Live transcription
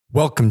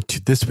Welcome to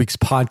this week's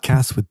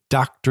podcast with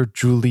Dr.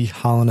 Julie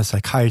Holland, a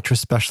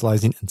psychiatrist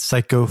specializing in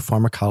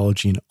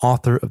psychopharmacology and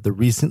author of the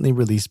recently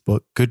released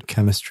book, Good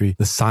Chemistry,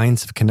 The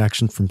Science of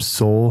Connection from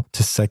Soul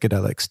to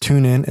Psychedelics.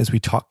 Tune in as we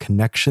talk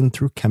connection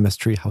through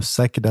chemistry, how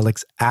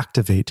psychedelics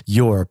activate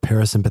your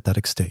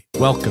parasympathetic state.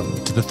 Welcome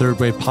to the Third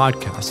Wave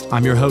Podcast.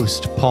 I'm your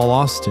host, Paul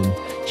Austin,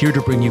 here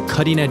to bring you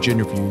cutting-edge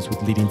interviews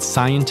with leading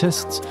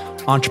scientists,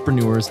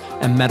 entrepreneurs,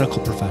 and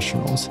medical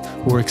professionals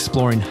who are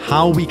exploring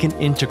how we can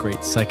integrate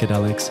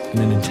psychedelics in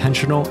an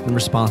intentional and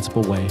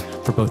responsible way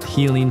for both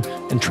healing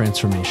and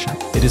transformation.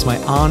 It is my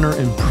honor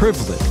and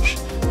privilege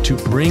to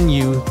bring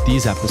you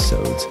these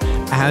episodes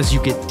as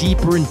you get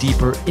deeper and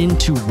deeper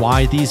into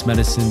why these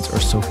medicines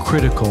are so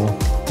critical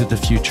to the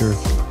future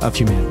of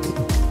humanity.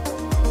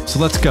 So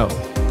let's go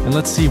and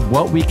let's see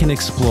what we can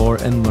explore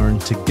and learn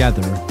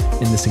together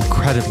in this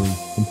incredibly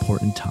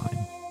important time.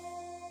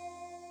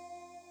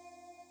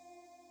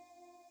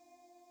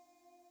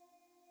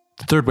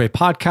 The Third Wave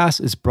Podcast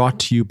is brought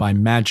to you by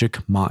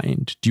Magic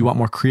Mind. Do you want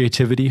more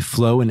creativity,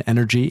 flow, and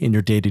energy in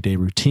your day-to-day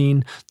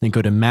routine? Then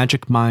go to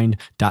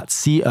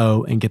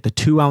magicmind.co and get the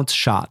 2-ounce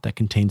shot that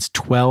contains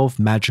 12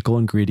 magical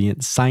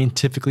ingredients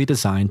scientifically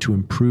designed to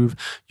improve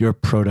your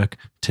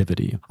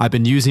productivity. I've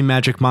been using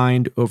Magic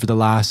Mind over the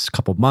last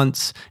couple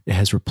months. It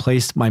has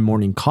replaced my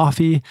morning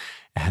coffee.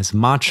 It has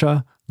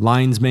matcha,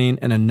 lion's mane,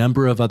 and a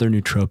number of other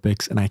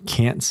nootropics, and I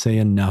can't say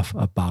enough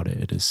about it.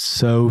 It is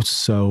so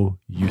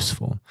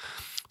useful.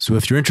 So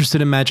if you're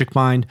interested in Magic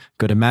Mind,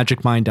 go to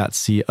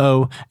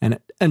magicmind.co and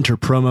enter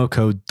promo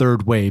code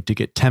THIRDWAVE to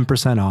get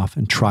 10% off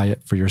and try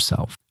it for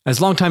yourself. As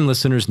longtime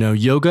listeners know,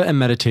 yoga and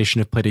meditation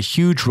have played a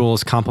huge role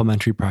as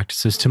complementary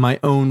practices to my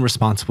own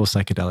responsible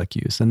psychedelic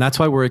use. And that's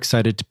why we're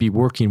excited to be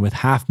working with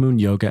Half Moon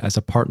Yoga as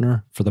a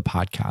partner for the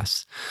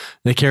podcast.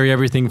 They carry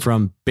everything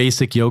from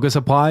basic yoga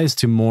supplies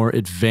to more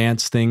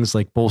advanced things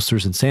like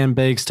bolsters and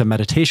sandbags to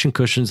meditation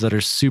cushions that are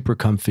super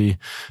comfy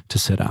to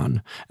sit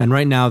on. And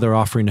right now they're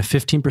offering a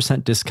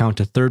 15% discount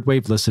to Third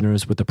Wave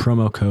listeners with the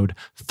promo code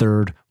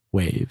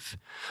THIRDWAVE.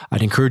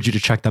 I'd encourage you to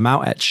check them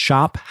out at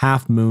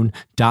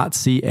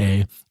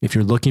shophalfmoon.ca if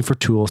you're looking for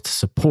tools to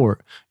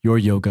support your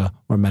yoga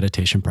or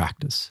meditation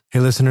practice.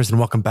 Hey, listeners, and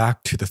welcome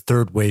back to the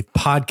Third Wave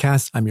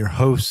Podcast. I'm your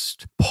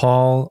host,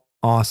 Paul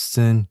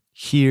Austin,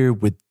 here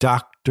with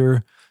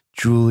Dr.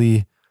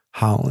 Julie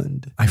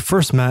Holland. I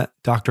first met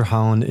Dr.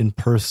 Holland in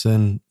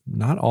person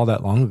not all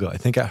that long ago, I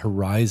think at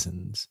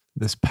Horizons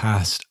this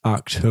past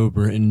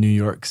October in New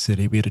York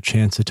City. We had a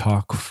chance to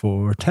talk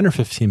for 10 or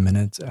 15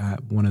 minutes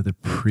at one of the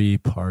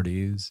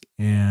pre-parties.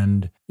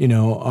 And,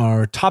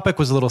 our topic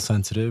was a little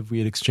sensitive. We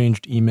had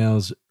exchanged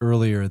emails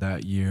earlier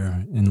that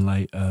year in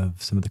light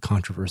of some of the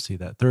controversy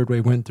that Third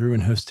Wave went through in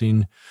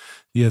hosting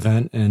the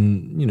event.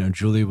 And,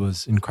 Julie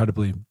was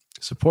incredibly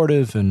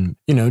supportive and,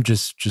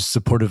 just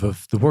supportive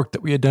of the work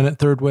that we had done at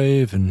Third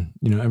Wave and,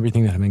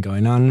 everything that had been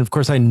going on. And of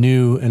course, I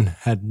knew and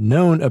had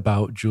known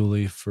about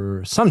Julie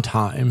for some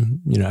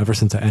time, ever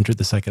since I entered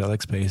the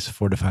psychedelic space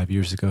 4 to 5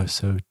 years ago.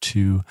 So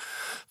to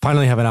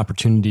finally have an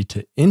opportunity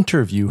to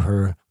interview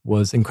her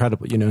was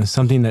incredible.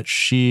 Something that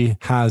she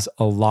has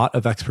a lot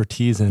of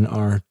expertise in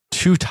are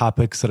two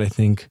topics that I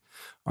think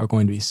are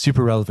going to be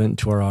super relevant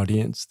to our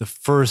audience. The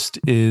first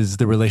is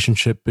the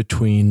relationship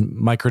between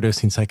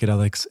microdosing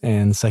psychedelics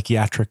and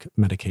psychiatric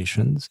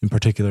medications, in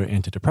particular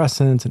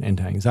antidepressants and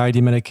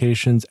anti-anxiety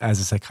medications. As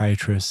a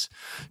psychiatrist,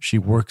 she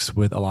works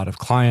with a lot of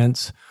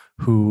clients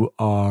who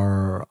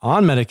are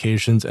on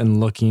medications and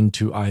looking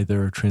to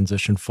either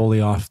transition fully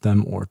off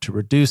them or to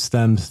reduce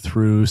them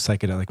through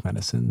psychedelic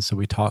medicine. So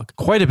we talk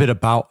quite a bit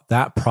about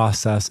that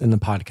process in the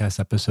podcast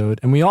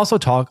episode. And we also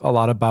talk a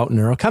lot about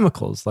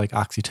neurochemicals like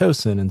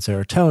oxytocin and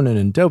serotonin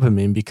and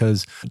dopamine,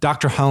 because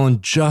Dr.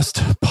 Holland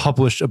just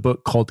published a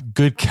book called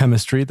Good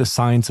Chemistry, The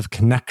Science of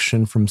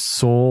Connection from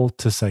Soul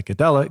to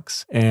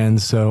Psychedelics.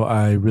 And so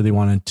I really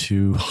wanted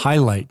to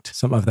highlight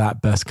some of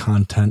that best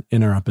content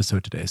in our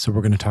episode today. So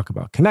we're going to talk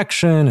about connection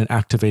and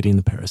activating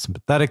the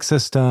parasympathetic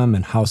system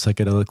and how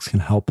psychedelics can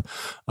help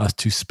us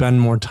to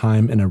spend more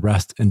time in a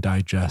rest and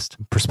digest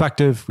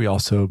perspective. We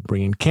also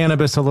bring in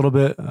cannabis a little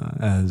bit,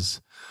 as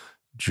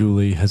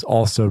Julie has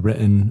also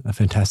written a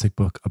fantastic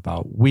book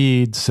about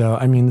weed. So,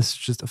 this is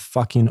just a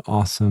fucking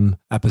awesome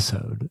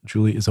episode.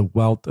 Julie is a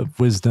wealth of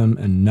wisdom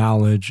and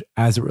knowledge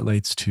as it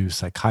relates to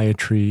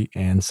psychiatry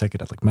and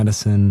psychedelic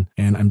medicine.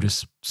 And I'm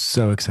just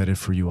so excited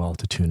for you all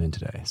to tune in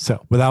today.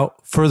 So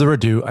without further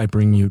ado, I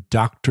bring you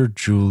Dr.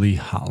 Julie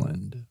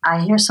Holland.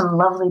 I hear some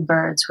lovely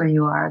birds where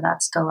you are.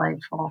 That's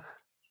delightful.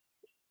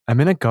 I'm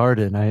in a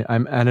garden.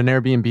 I'm at an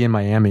Airbnb in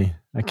Miami.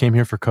 I came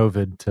here for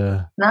COVID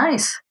to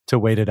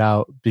wait it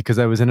out because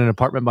I was in an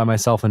apartment by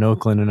myself in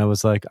Oakland, and I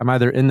was like, I'm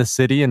either in the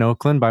city in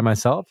Oakland by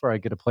myself or I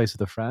get a place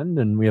with a friend,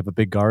 and we have a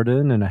big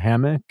garden and a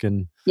hammock,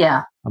 and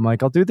yeah, I'm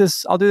like, I'll do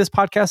this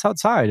podcast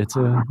outside. It's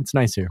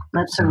nice here.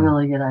 That's a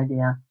really good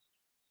idea.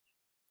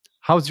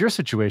 How's your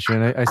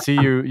situation? I see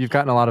you've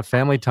gotten a lot of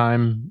family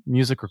time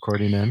music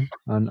recording in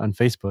on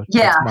Facebook.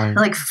 Yeah,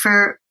 like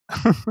for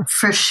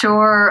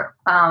sure.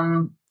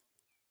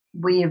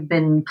 We have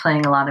been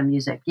playing a lot of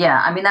music. Yeah.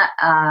 I mean,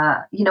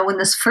 when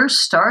this first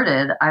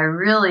started, I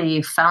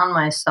really found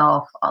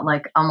myself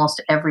like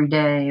almost every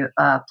day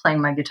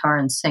playing my guitar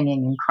and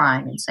singing and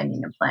crying and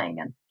singing and playing.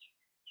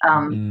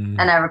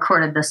 And I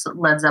recorded this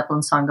Led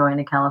Zeppelin song, Going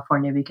to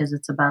California, because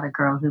it's about a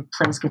girl who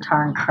plays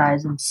guitar and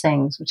cries and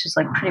sings, which is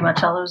like pretty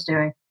much all I was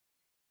doing.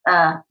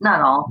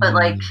 Not all, but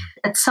like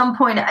at some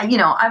point,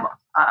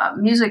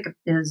 music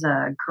is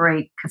a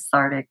great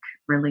cathartic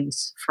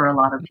release for a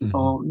lot of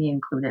people, me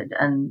included.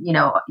 And,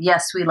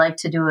 yes, we like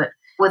to do it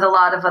with a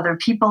lot of other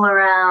people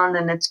around,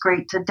 and it's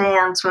great to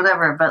dance,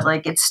 whatever, but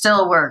like it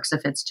still works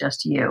if it's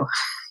just you,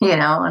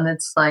 and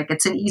it's like,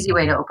 it's an easy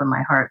way to open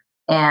my heart.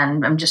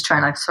 And I'm just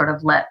trying to sort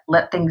of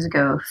let things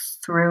go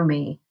through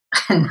me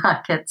and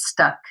not get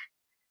stuck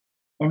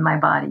in my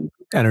body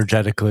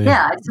energetically.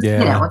 Yeah,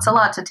 it's a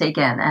lot to take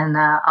in. And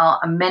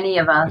many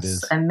of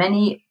us and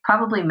many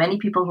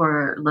people who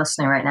are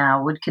listening right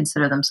now would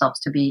consider themselves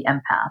to be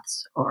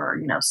empaths or,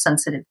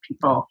 sensitive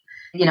people.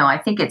 I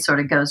think it sort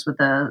of goes with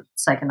the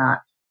psychonaut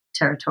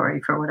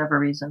territory for whatever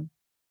reason.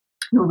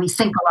 We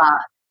think a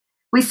lot.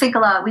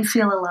 We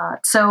feel a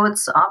lot. So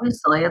it's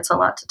a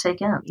lot to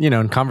take in.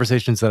 In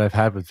conversations that I've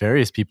had with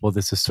various people,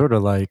 this is sort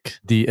of like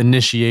the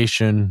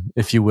initiation,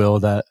 if you will,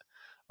 that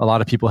a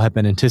lot of people have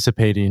been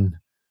anticipating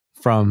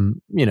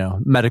from,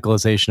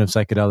 medicalization of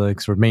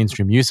psychedelics or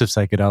mainstream use of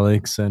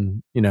psychedelics.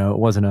 And, it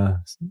wasn't a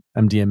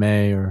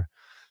MDMA or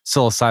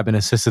psilocybin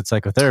assisted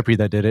psychotherapy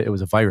that did it. It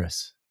was a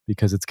virus,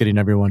 because it's getting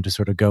everyone to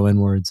sort of go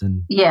inwards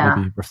and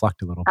maybe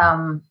reflect a little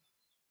bit.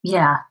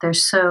 There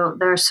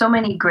are so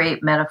many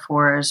great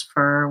metaphors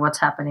for what's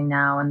happening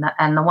now,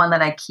 and the one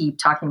that I keep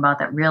talking about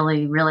that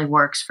really, really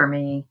works for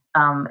me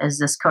is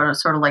this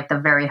sort of like the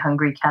very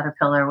hungry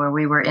caterpillar, where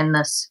we were in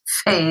this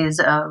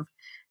phase of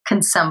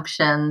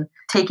consumption,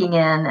 taking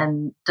in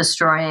and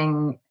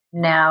destroying.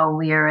 Now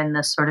we are in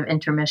this sort of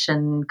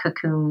intermission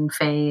cocoon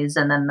phase,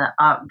 and then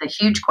the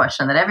huge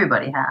question that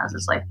everybody has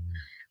is like,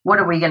 what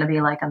are we going to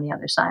be like on the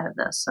other side of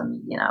this?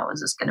 And,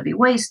 is this going to be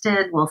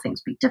wasted? Will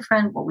things be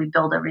different? Will we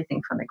build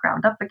everything from the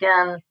ground up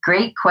again?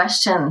 Great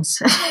questions.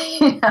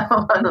 What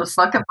the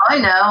fuck if I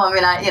know? I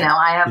mean,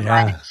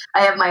 I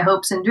have my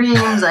hopes and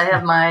dreams. I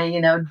have my,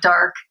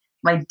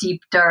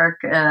 deep, dark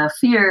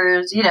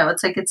fears.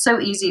 It's like, it's so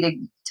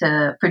easy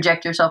to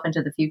project yourself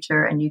into the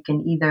future, and you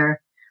can either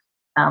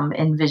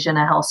envision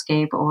a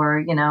hellscape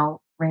or,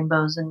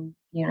 rainbows and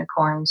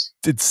unicorns.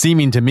 It's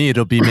seeming to me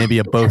it'll be maybe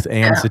a both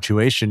and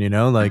situation,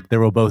 like there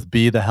will both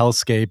be the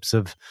hellscapes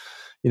of,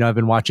 I've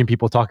been watching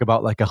people talk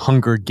about like a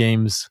Hunger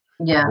Games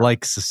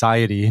like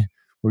society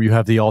where you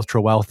have the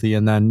ultra wealthy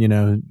and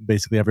then,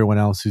 basically everyone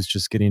else who's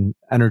just getting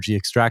energy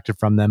extracted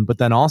from them. But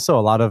then also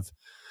a lot of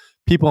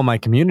people in my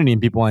community and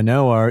people I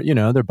know are,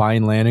 they're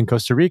buying land in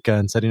Costa Rica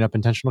and setting up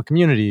intentional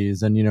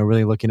communities and,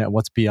 really looking at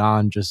what's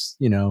beyond just,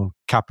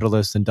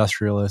 capitalist,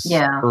 industrialist,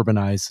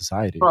 urbanized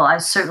society. Well, I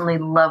certainly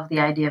love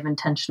the idea of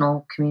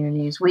intentional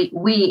communities.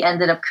 We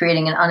ended up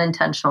creating an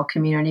unintentional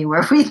community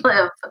where we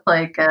live.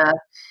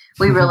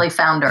 We really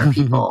found our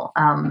people.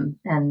 And,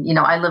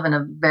 I live in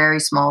a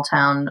very small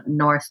town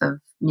north of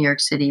New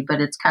York City,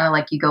 but it's kind of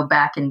like you go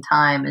back in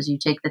time as you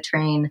take the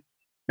train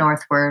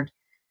northward.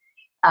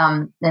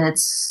 And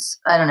it's,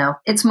 I don't know,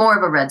 it's more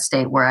of a red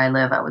state where I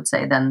live, I would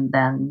say, than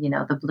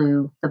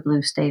the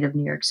blue state of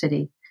New York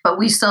City. But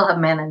we still have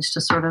managed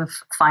to sort of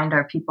find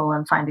our people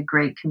and find a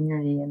great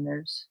community. And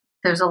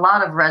there's a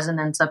lot of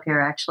resonance up here,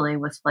 actually,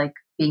 with like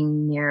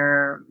being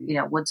near,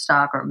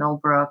 Woodstock or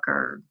Millbrook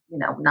or,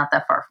 not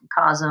that far from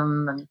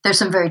Cosm. And there's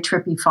some very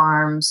trippy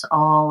farms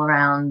all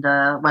around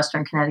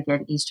Western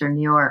Connecticut and Eastern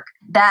New York.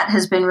 That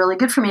has been really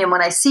good for me. And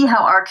when I see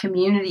how our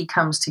community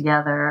comes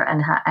together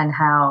and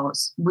how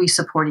we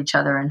support each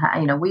other and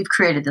how, we've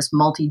created this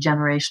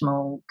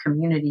multi-generational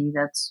community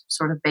that's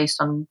sort of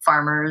based on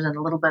farmers and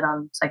a little bit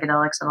on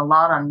psychedelics and a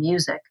lot on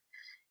music.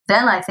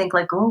 Then I think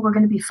like, oh, we're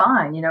going to be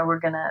fine. We're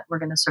going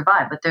to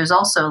survive. But there's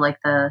also like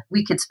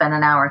we could spend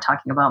an hour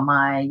talking about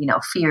my,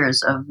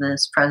 fears of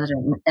this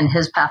president and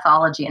his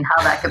pathology and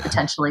how that could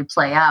potentially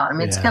play out. I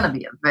mean, it's going to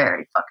be a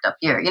very fucked up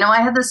year.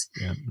 I had this,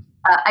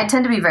 I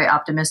tend to be very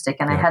optimistic.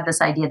 And I had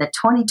this idea that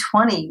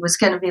 2020 was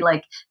going to be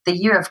like the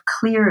year of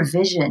clear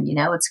vision.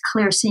 It's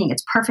clear seeing,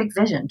 it's perfect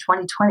vision,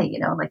 2020,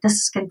 like this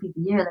is going to be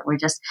the year that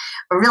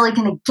we're really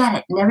going to get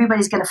it. And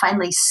everybody's going to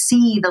finally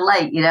see the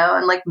light,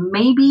 and like,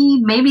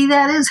 maybe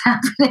that is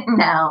happening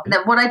now.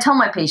 That what I tell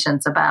my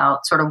patients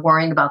about sort of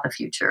worrying about the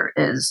future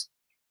is,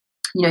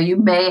 you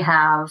may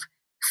have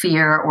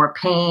fear or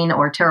pain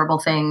or terrible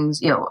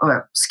things,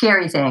 or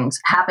scary things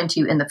happen to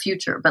you in the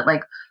future, but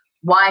like,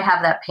 why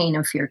have that pain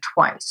and fear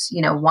twice?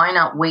 Why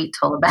not wait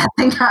till a bad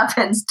thing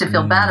happens to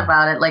feel bad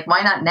about it? Like,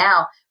 why not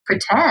now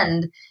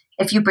pretend?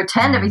 If you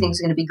pretend everything's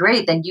going to be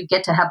great, then you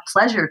get to have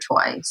pleasure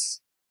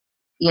twice,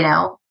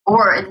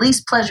 or at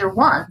least pleasure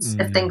once.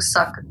 If things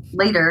suck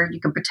later,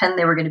 you can pretend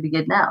they were going to be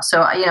good now.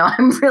 So,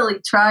 I'm really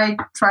try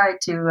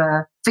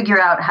to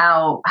figure out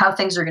how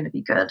things are going to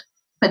be good.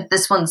 But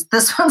this one's a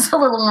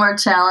little more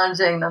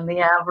challenging than the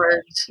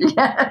average.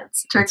 Yeah,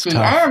 it's tricky,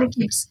 and it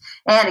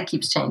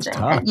keeps changing.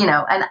 And,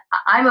 and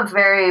I'm a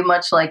very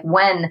much like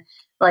when.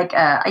 Like,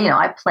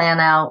 I plan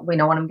out, when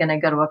I'm going to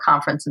go to a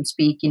conference and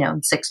speak,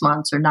 in 6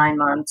 months or 9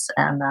 months.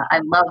 And I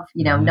love,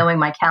 knowing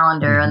my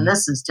calendar. And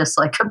this is just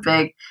like a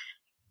big,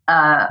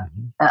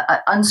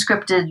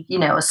 unscripted,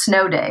 a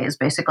snow day is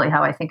basically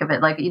how I think of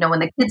it. Like,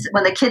 when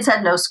the kids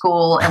had no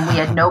school and we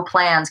had no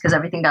plans because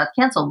everything got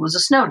canceled, it was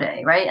a snow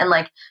day. Right. And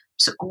like,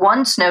 so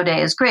one snow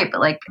day is great,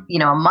 but like,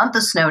 a month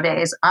of snow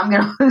days, I'm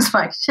going to lose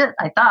my shit.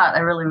 I thought I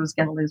really was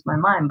going to lose my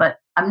mind, but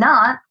I'm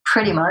not,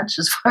 pretty much,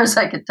 as far as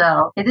I could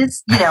tell. It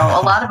is,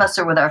 a lot of us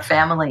are with our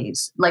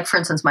families. Like, for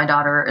instance, my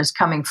daughter is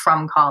coming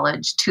from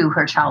college to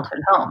her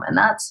childhood home, and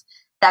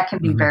that can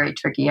be very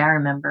tricky. I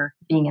remember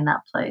being in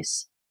that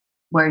place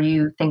where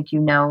you think you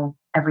know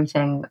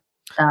everything,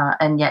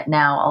 and yet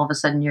now all of a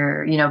sudden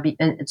you're,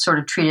 it's sort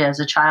of treated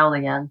as a child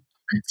again.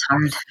 It's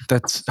hard.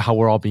 That's how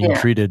we're all being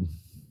treated.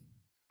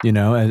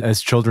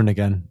 As children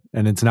again.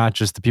 And it's not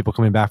just the people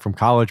coming back from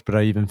college, but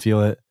I even feel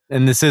it.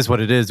 And this is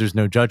what it is. There's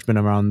no judgment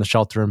around the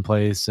shelter in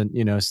place and,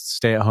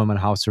 stay at home and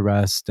house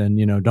arrest and,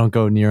 don't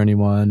go near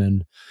anyone.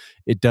 And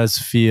it does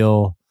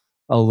feel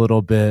a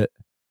little bit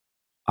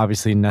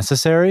obviously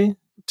necessary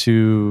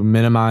to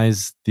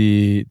minimize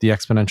the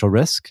exponential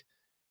risk,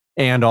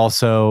 and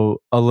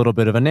also a little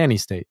bit of a nanny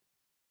state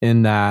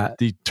in that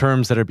the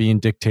terms that are being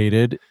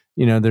dictated,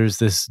 there's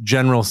this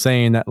general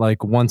saying that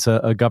like once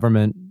a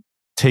government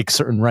take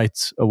certain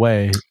rights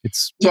away, it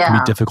can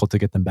be difficult to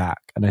get them back.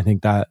 And I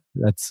think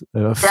that's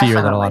a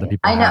fear that a lot of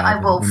people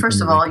have. Well,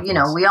 first of all,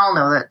 we all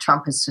know that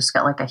Trump has just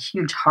got like a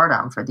huge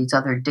hard-on for these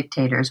other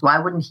dictators. Why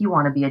wouldn't he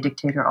want to be a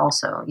dictator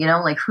also?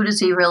 Like, who does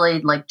he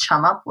really like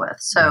chum up with?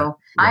 So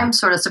I'm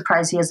sort of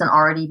surprised he hasn't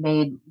already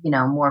made,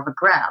 more of a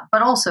grab.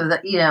 But also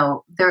that,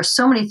 there are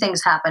so many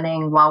things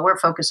happening while we're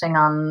focusing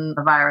on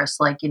the virus,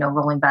 like,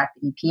 rolling back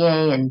the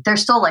EPA, and they're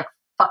still like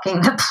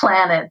fucking the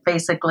planet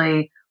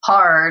basically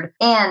hard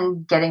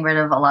and getting rid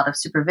of a lot of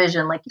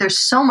supervision. Like, there's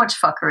so much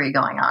fuckery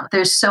going on.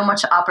 There's so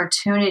much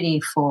opportunity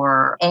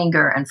for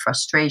anger and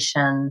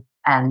frustration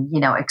and,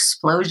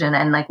 explosion.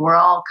 And like, we're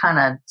all kind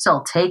of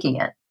still taking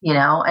it,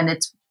 and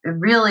it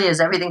really is,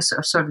 everything's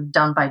sort of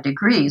done by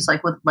degrees,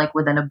 like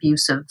with an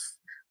abusive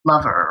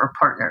lover or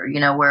partner,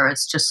 where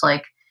it's just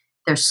like,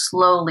 they're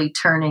slowly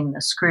turning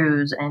the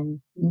screws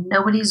and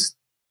nobody's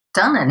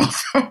done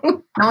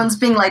anything. No one's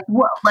being like,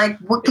 what? Like,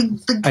 what? Can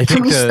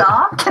we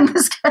stop?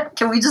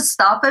 Can we just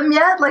stop him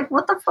yet? Like,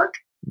 what the fuck?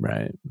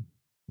 Right.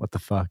 What the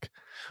fuck?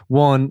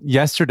 Well, and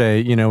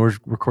yesterday, we're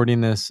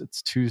recording this.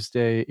 It's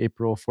Tuesday,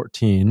 April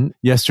 14.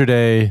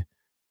 Yesterday,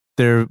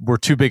 there were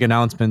two big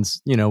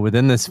announcements,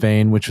 within this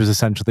vein, which was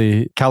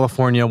essentially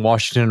California,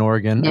 Washington, and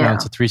Oregon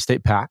announced a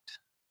 3-state pact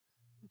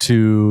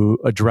to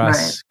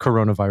address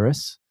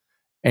coronavirus.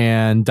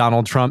 And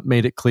Donald Trump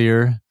made it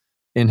clear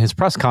in his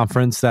press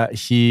conference that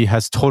he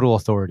has total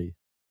authority.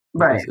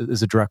 Right.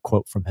 Is a direct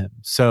quote from him.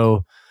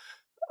 So,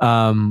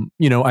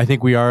 I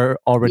think we are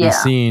already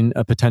seeing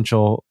a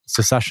potential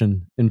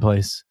secession in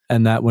place,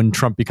 and that when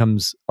Trump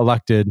becomes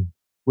elected,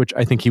 which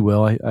I think he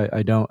will,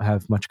 I don't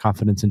have much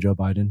confidence in Joe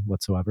Biden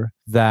whatsoever,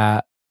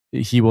 that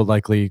he will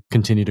likely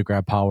continue to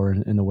grab power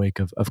in the wake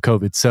of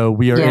COVID. So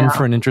we are in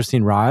for an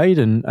interesting ride.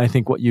 And I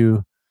think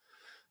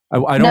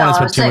I don't want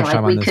to spend too much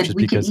time on this.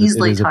 We could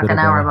easily talk an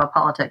hour about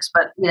politics,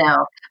 but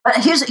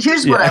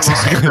here's what I will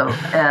say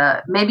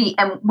though, maybe,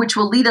 and which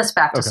will lead us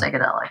back to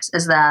psychedelics,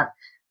 is that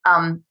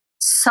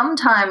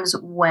sometimes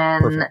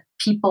when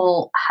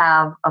people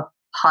have a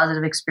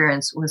positive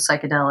experience with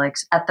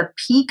psychedelics, at the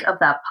peak of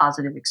that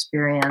positive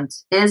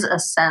experience is a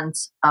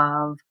sense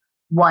of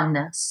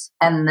oneness,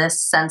 and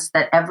this sense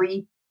that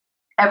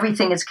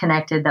everything is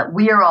connected, that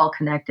we are all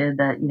connected,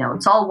 that,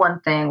 it's all one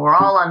thing. We're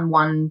all on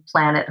one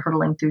planet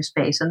hurtling through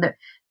space. And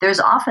there's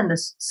often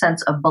this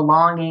sense of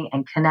belonging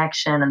and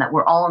connection, and that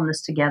we're all in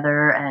this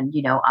together. And,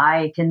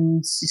 I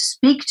can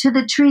speak to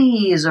the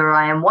trees, or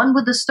I am one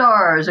with the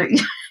stars, or,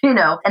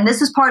 and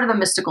this is part of a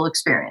mystical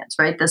experience,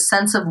 right? The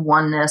sense of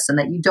oneness, and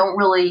that you don't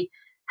really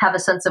have a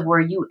sense of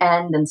where you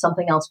end and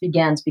something else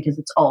begins, because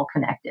it's all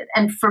connected.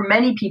 And for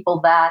many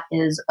people, that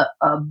is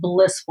a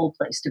blissful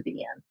place to be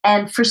in.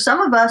 And for some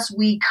of us,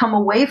 we come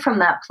away from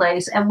that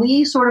place and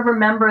we sort of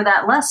remember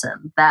that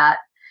lesson that,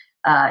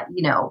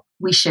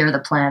 we share the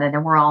planet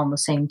and we're all on the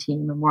same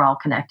team and we're all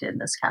connected and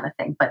this kind of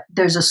thing. But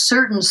there's a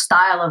certain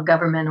style of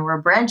government or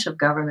a branch of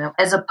government,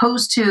 as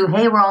opposed to,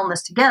 hey, we're all in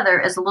this together,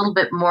 is a little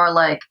bit more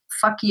like,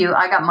 fuck you,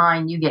 I got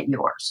mine, you get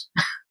yours,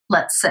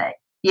 let's say.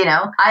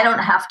 I don't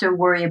have to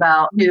worry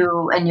about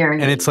you and your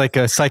needs. And it's like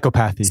a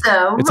psychopathy.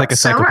 So it's like a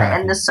psychopathy. Right.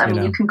 And this,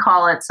 you can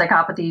call it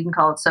psychopathy, you can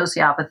call it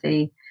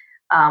sociopathy.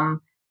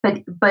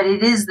 But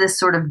it is this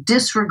sort of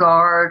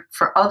disregard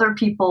for other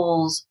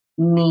people's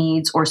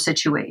needs or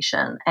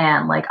situation.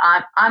 And like,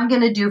 I'm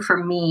going to do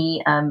for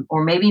me,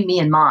 or maybe me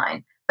and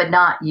mine, but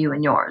not you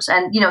and yours.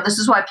 And, this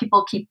is why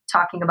people keep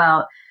talking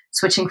about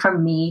switching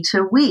from me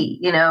to we,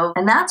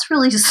 and that's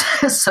really just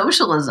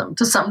socialism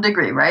to some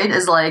degree, right?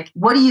 Is like,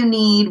 what do you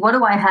need? What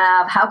do I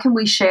have? How can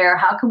we share?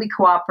 How can we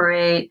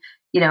cooperate?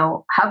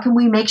 How can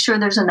we make sure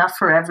there's enough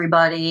for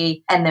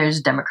everybody? And there's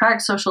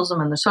democratic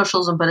socialism and there's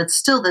socialism, but it's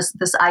still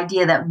this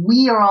idea that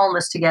we are all in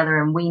this together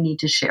and we need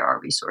to share our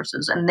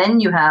resources. And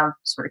then you have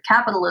sort of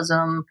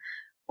capitalism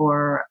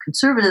or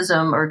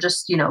conservatism or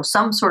just,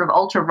 some sort of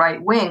ultra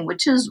right wing,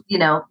 which is,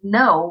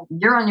 no,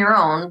 you're on your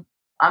own.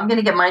 I'm going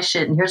to get my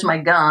shit and here's my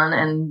gun.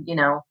 And,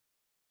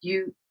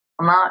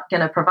 I'm not going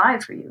to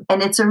provide for you.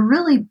 And it's a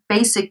really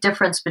basic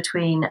difference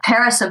between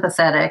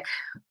parasympathetic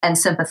and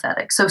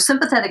sympathetic. So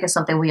sympathetic is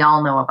something we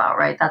all know about,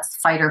 right? That's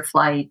fight or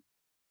flight.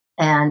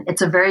 And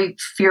it's a very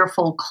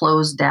fearful,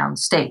 closed down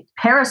state.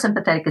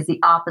 Parasympathetic is the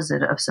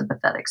opposite of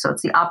sympathetic. So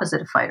it's the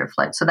opposite of fight or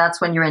flight. So that's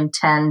when you're in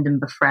tend and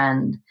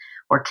befriend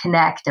or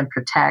connect and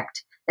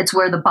protect. It's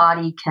where the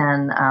body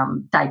can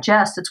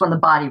digest. It's when the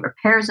body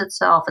repairs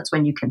itself. It's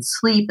when you can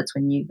sleep. It's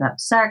when you have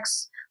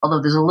sex. Although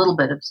there's a little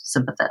bit of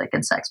sympathetic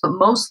in sex, but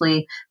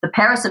mostly the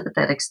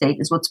parasympathetic state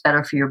is what's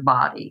better for your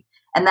body.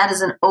 And that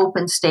is an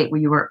open state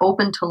where you are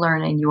open to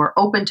learning, you are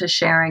open to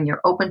sharing, you're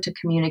open to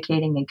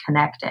communicating and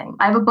connecting.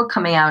 I have a book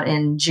coming out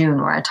in June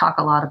where I talk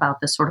a lot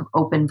about this sort of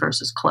open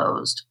versus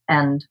closed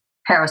and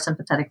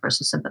parasympathetic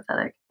versus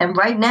sympathetic. And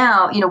right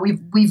now,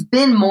 we've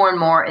been more and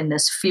more in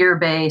this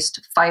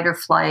fear-based fight or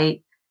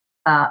flight.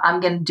 I'm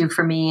going to do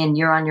for me and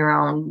you're on your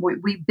own.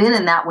 We've been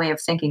in that way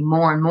of thinking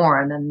more and more.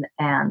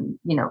 And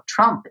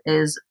Trump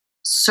is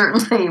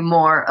certainly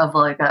more of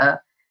like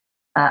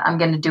I'm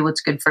going to do what's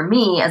good for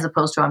me as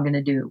opposed to I'm going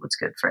to do what's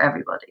good for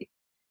everybody.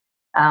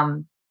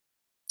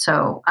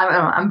 So I don't know,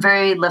 I'm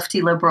very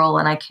lefty liberal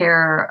and I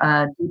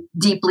care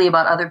deeply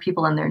about other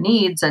people and their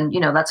needs. And,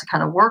 that's the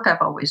kind of work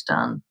I've always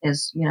done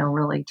is,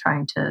 really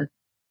trying to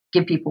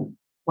give people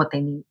what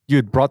they need. You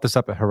had brought this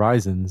up at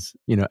Horizons,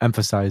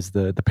 emphasize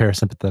the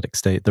parasympathetic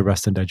state, the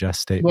rest and digest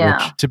state,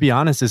 which to be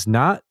honest is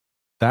not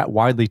that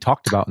widely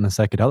talked about in the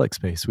psychedelic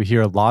space. We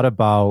hear a lot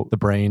about the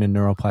brain and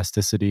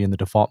neuroplasticity and the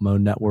default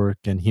mode network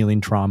and healing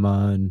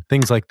trauma and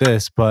things like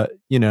this. But,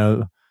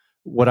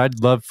 what I'd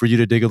love for you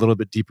to dig a little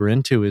bit deeper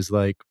into is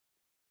like,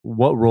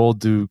 what role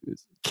do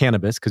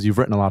cannabis, because you've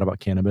written a lot about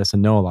cannabis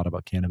and know a lot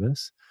about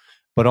cannabis,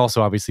 but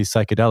also obviously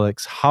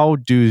psychedelics, how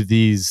do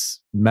these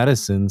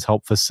medicines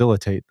help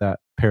facilitate that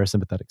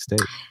parasympathetic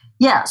state?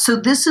 Yeah, so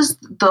this is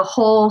the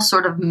whole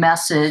sort of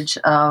message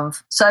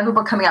of, so I have a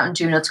book coming out in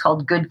June, it's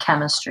called Good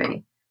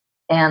Chemistry.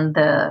 And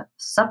the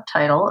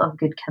subtitle of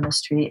Good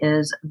Chemistry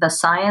is The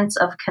Science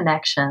of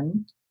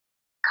Connection,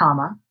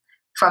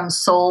 from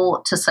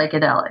Soul to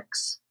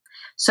Psychedelics.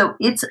 So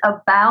it's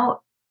about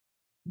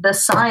the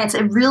science.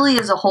 It really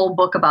is a whole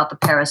book about the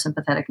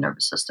parasympathetic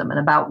nervous system and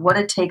about what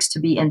it takes to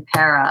be in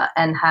para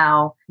and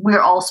how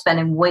we're all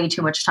spending way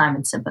too much time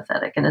in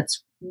sympathetic. And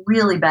it's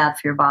really bad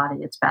for your body.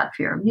 It's bad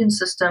for your immune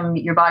system.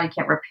 Your body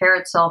can't repair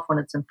itself when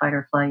it's in fight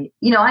or flight.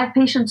 I have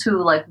patients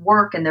who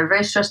work and they're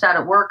very stressed out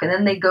at work and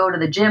then they go to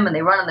the gym and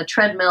they run on the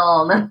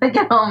treadmill and then they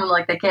get home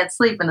and they can't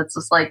sleep. And it's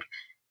just at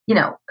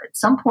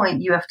some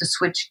point you have to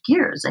switch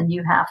gears and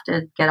you have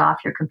to get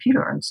off your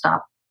computer and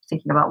stop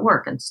thinking about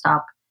work and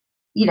stop.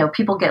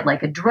 People get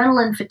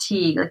adrenaline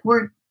fatigue,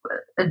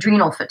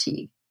 adrenal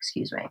fatigue,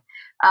 excuse me.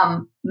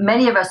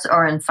 Many of us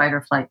are in fight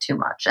or flight too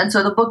much. And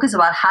so the book is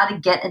about how to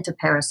get into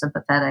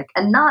parasympathetic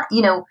and not,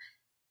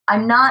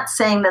 I'm not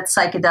saying that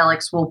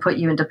psychedelics will put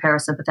you into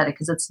parasympathetic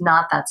because it's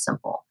not that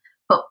simple.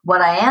 But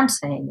what I am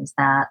saying is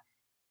that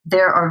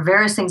there are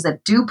various things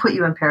that do put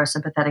you in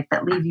parasympathetic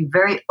that leave you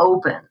very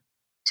open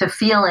to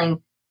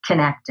feeling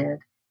connected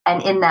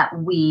and in that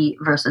we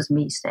versus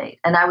me state.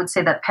 And I would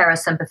say that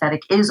parasympathetic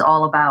is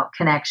all about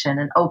connection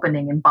and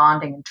opening and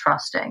bonding and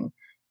trusting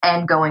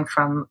and going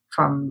from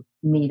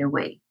me to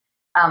we.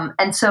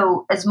 And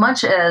so as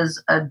much as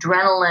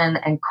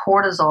adrenaline and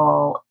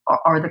cortisol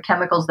are the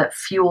chemicals that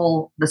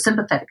fuel the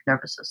sympathetic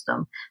nervous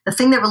system, the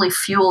thing that really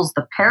fuels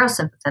the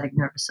parasympathetic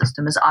nervous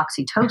system is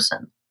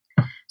oxytocin.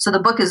 So the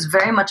book is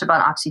very much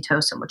about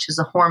oxytocin, which is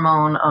a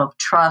hormone of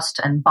trust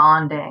and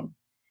bonding.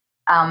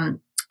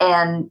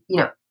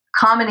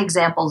 Common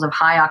examples of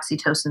high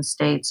oxytocin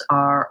states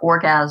are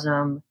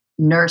orgasm,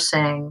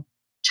 nursing,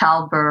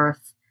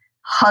 childbirth,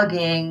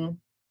 hugging,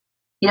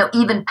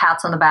 even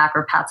pats on the back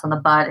or pats on the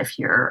butt if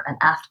you're an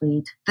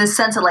athlete. This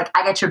sense of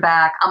I got your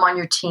back, I'm on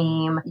your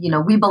team,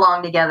 we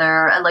belong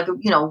together, and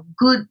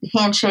good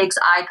handshakes,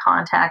 eye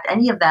contact,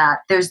 any of that.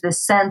 There's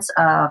this sense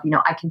of,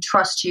 I can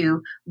trust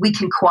you, we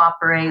can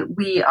cooperate,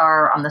 we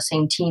are on the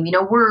same team.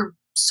 We're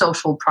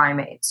social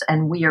primates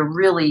and we are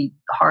really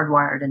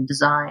hardwired and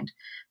designed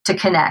to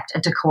connect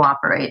and to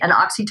cooperate. And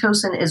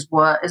oxytocin is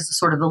what is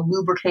sort of the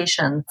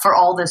lubrication for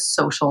all this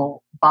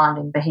social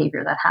bonding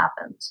behavior that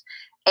happens.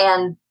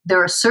 And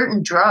there are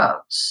certain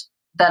drugs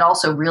that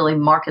also really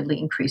markedly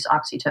increase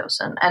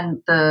oxytocin.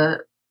 And the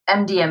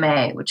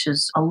MDMA, which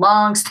is a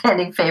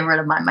long-standing favorite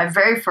of mine, my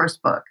very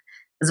first book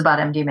is about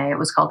MDMA. It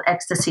was called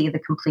Ecstasy, The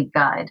Complete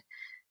Guide.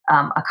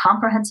 a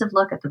comprehensive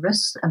look at the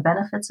risks and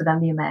benefits of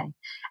MDMA.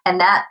 And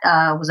that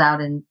was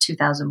out in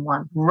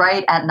 2001,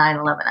 right at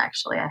 9/11,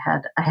 actually. I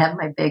had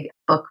my big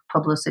book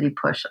publicity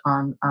push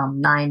on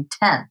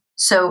 9/10.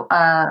 So,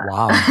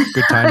 wow,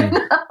 good timing.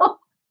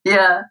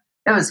 Yeah,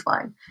 it was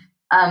fine.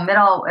 It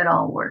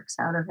all works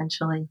out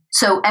eventually.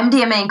 So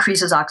MDMA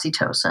increases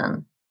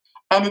oxytocin.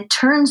 And it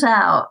turns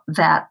out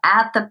that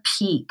at the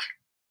peak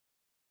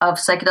of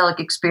psychedelic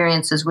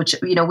experiences, which,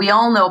 we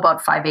all know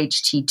about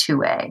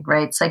 5-HT2A,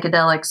 right?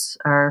 Psychedelics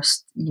are,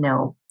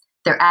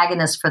 they're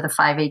agonists for the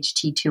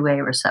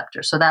 5-HT2A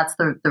receptor. So that's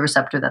the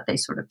receptor that they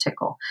sort of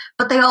tickle.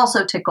 But they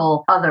also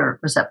tickle other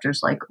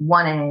receptors like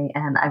 1A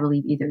and I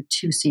believe either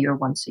 2C or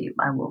 1C.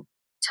 I will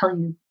tell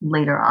you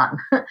later on.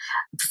 The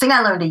thing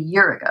I learned a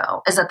year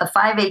ago is that the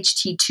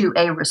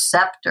 5-HT2A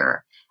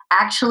receptor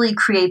actually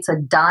creates a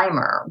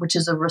dimer, which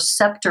is a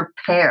receptor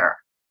pair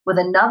with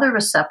another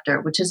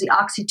receptor, which is the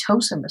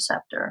oxytocin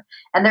receptor.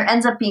 And there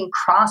ends up being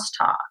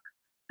crosstalk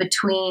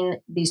between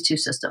these two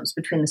systems,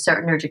 between the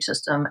serotonergic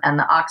system and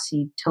the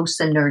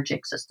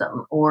oxytocinergic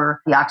system,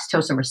 or the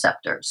oxytocin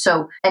receptor.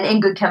 So, and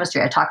in Good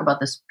Chemistry, I talk about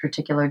this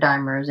particular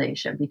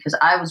dimerization because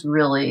I was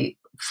really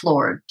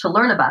floored to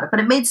learn about it. But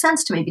it made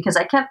sense to me because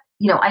I kept,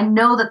 I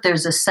know that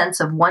there's a sense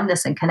of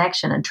oneness and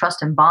connection and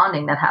trust and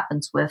bonding that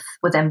happens with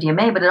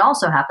MDMA, but it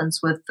also happens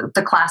with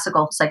the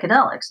classical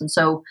psychedelics. And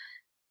so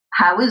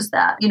how is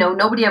that?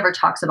 Nobody ever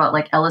talks about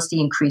like LSD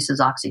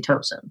increases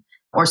oxytocin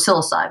or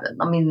psilocybin.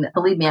 I mean,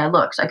 believe me, I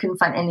looked. I couldn't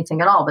find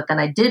anything at all. But then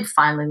I did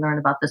finally learn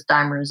about this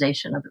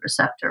dimerization of the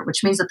receptor,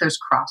 which means that there's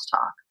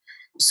crosstalk.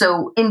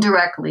 So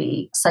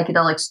indirectly,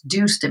 psychedelics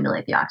do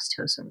stimulate the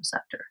oxytocin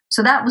receptor.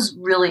 So that was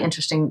really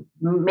interesting,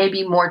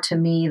 maybe more to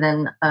me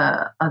than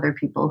other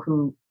people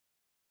who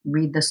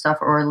read this stuff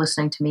or are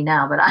listening to me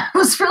now. But I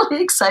was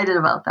really excited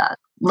about that,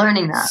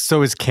 learning that.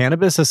 So is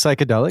cannabis a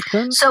psychedelic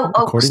then? So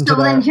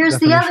then here's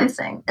the other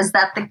thing, is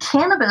that the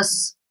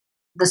cannabis,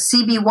 the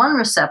CB1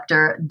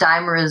 receptor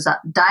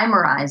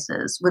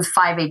dimerizes with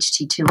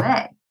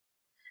 5-HT2A.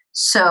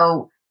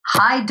 So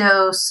high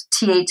dose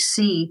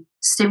THC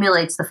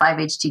stimulates the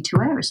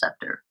 5-HT2A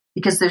receptor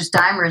because there's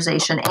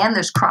dimerization and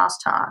there's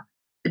crosstalk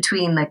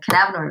between the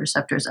cannabinoid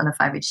receptors and the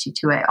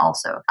 5-HT2A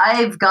also.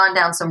 I've gone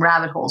down some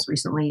rabbit holes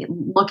recently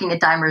looking at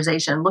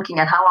dimerization, looking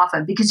at how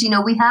often, because,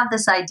 we have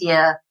this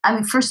idea. I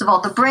mean, first of all,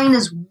 the brain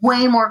is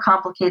way more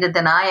complicated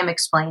than I am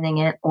explaining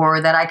it, or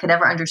that I could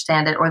ever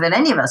understand it, or that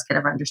any of us could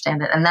ever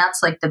understand it. And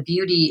that's like the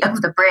beauty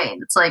of the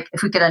brain. It's like,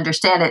 if we could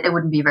understand it, it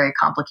wouldn't be very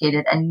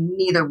complicated, and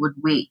neither would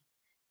we.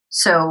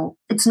 So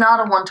it's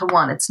not a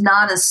one-to-one. It's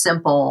not as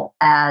simple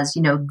as,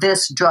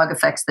 this drug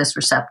affects this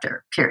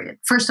receptor, period.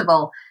 First of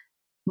all,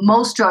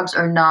 most drugs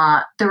are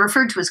not, they're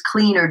referred to as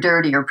clean or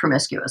dirty or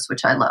promiscuous,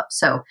 which I love.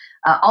 So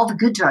all the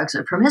good drugs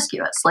are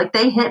promiscuous. Like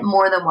they hit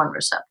more than one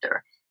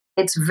receptor.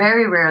 It's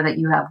very rare that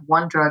you have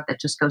one drug that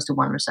just goes to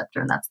one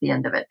receptor and that's the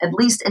end of it, at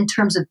least in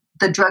terms of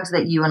the drugs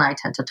that you and I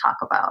tend to talk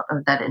about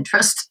or that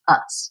interest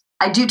us.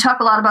 I do talk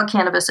a lot about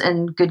cannabis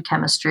in Good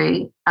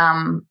Chemistry.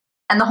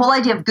 And the whole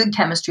idea of Good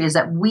Chemistry is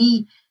that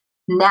we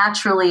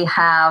naturally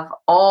have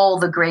all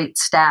the great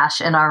stash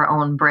in our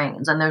own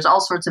brains. And there's all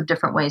sorts of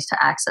different ways to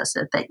access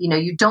it that,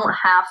 you don't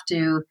have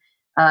to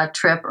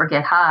trip or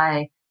get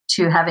high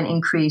to have an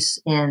increase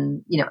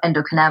in,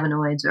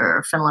 endocannabinoids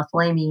or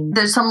phenylethylamine.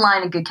 There's some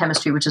line in Good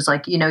Chemistry, which is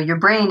like, your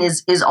brain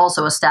is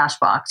also a stash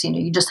box.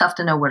 You just have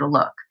to know where to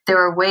look. There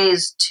are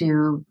ways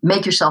to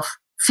make yourself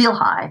feel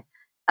high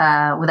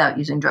without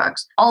using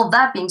drugs. All of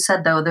that being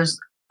said, though, there's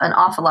an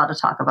awful lot of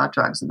talk about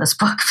drugs in this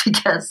book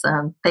because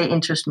they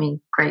interest me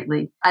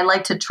greatly. I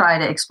like to try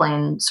to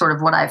explain sort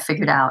of what I've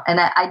figured out. And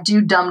I do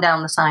dumb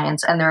down the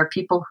science, and there are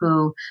people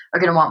who are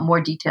going to want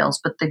more details.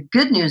 But the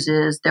good news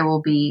is there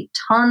will be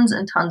tons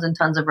and tons and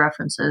tons of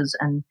references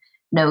and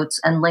notes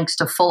and links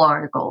to full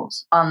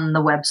articles on the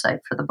website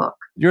for the book.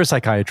 You're a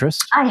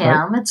psychiatrist. I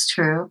am. Right? It's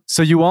true.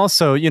 So you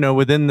also,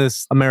 within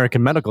this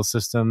American medical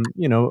system,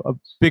 a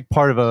big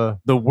part of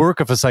the work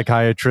of a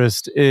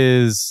psychiatrist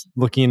is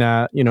looking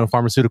at,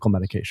 pharmaceutical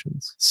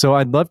medications. So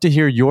I'd love to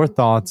hear your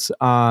thoughts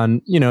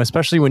on,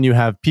 especially when you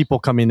have people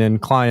coming in,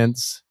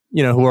 clients,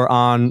 who are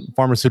on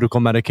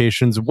pharmaceutical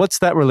medications. What's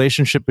that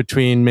relationship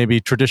between maybe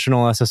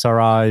traditional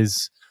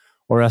SSRIs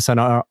or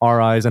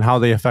SNRIs and how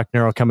they affect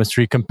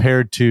neurochemistry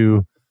compared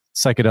to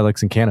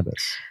psychedelics and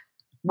cannabis?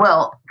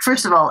 Well,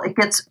 first of all, it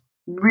gets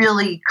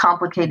really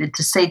complicated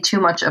to say too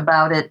much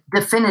about it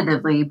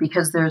definitively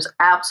because there's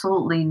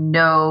absolutely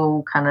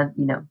no kind of,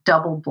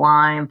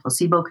 double-blind,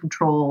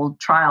 placebo-controlled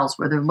trials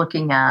where they're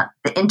looking at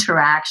the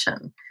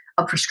interaction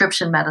of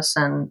prescription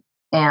medicine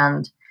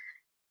and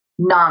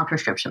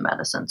non-prescription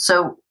medicine.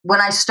 So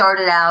when I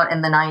started out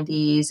in the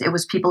 90s, it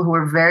was people who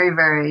were very,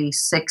 very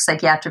sick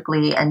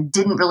psychiatrically and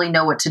didn't really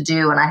know what to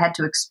do. And I had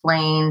to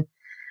explain,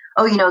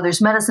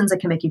 there's medicines that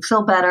can make you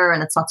feel better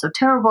and it's not so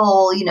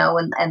terrible,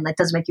 and that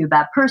doesn't make you a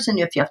bad person.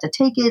 If you have to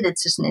take it,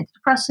 it's just an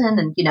antidepressant.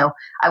 And,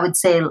 I would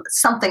say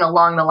something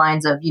along the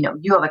lines of,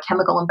 you have a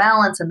chemical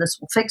imbalance and this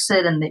will fix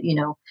it. And that,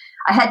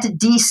 I had to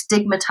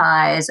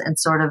destigmatize and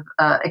sort of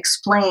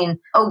explain,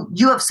 oh,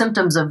 you have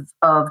symptoms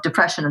of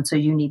depression, and so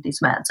you need these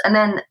meds. And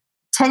then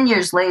 10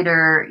 years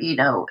later,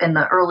 in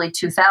the early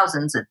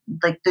 2000s,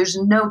 there's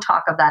no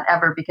talk of that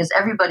ever, because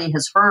everybody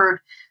has heard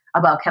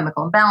about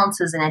chemical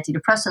imbalances and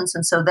antidepressants.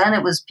 And so then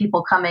it was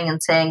people coming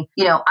and saying,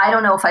 I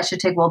don't know if I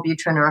should take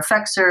Wellbutrin or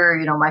Effexor.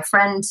 My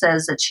friend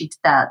says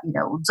that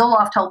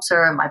Zoloft helps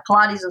her. And my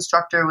Pilates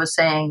instructor was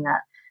saying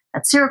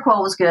that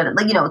Seroquel was good.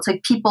 It's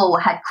like people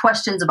had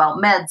questions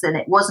about meds, and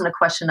it wasn't a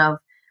question of,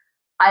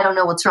 I don't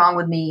know what's wrong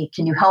with me.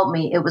 Can you help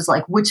me? It was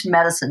like, which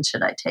medicine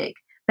should I take?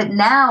 But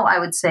now I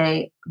would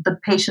say the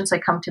patients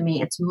that come to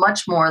me, it's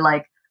much more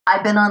like,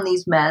 I've been on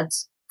these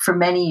meds for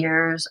many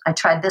years. I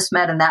tried this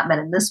med and that med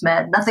and this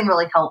med. Nothing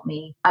really helped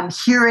me. I'm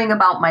hearing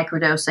about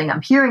microdosing.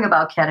 I'm hearing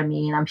about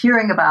ketamine. I'm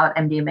hearing about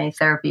MDMA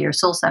therapy or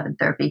psilocybin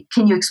therapy.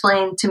 Can you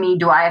explain to me,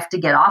 do I have to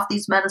get off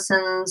these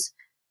medicines?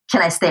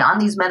 Can I stay on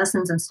these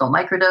medicines and still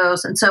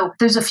microdose? And so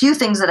there's a few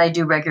things that I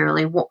do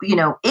regularly.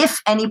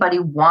 If anybody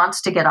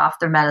wants to get off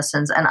their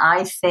medicines, and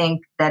I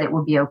think that it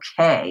would be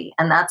okay,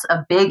 and that's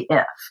a big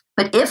if.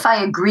 But if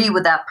I agree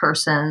with that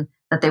person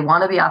that they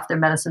want to be off their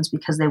medicines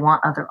because they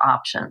want other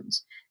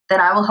options, then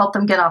I will help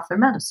them get off their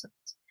medicines.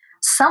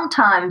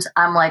 Sometimes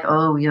I'm like,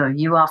 oh,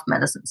 you off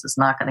medicines is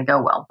not going to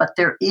go well. But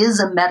there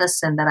is a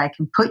medicine that I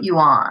can put you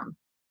on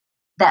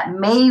that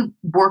may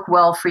work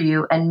well for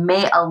you and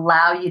may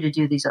allow you to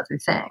do these other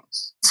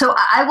things. So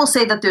I will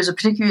say that there's a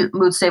particular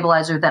mood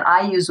stabilizer that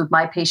I use with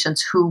my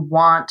patients who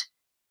want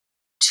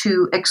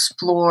to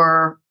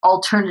explore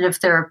alternative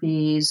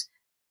therapies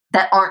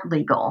that aren't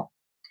legal.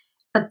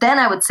 But then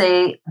I would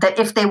say that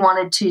if they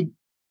wanted to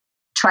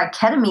try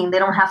ketamine, they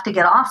don't have to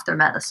get off their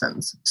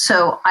medicines.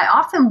 So I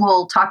often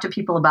will talk to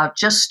people about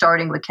just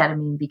starting with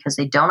ketamine because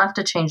they don't have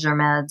to change their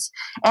meds.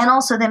 And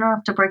also they don't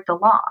have to break the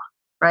law,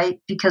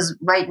 right? Because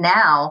right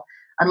now,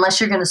 unless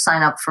you're going to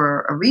sign up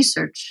for a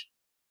research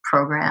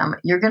program,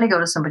 you're going to go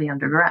to somebody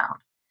underground.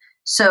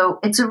 So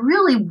it's a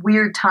really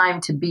weird time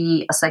to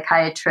be a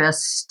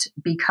psychiatrist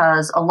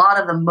because a lot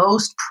of the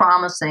most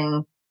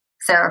promising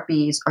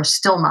therapies are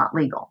still not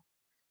legal.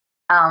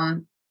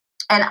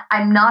 And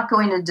I'm not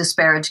going to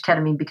disparage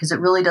ketamine because it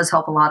really does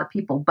help a lot of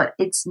people, but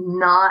it's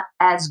not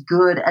as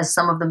good as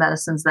some of the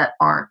medicines that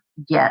aren't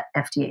yet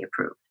FDA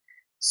approved.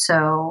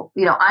 So,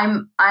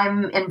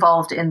 I'm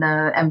involved in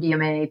the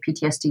MDMA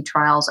PTSD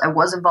trials. I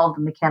was involved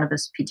in the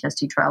cannabis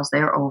PTSD trials. They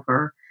are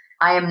over.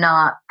 I am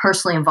not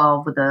personally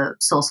involved with the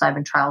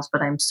psilocybin trials,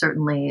 but I'm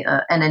certainly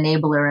an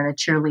enabler and a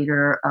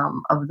cheerleader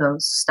of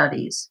those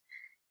studies.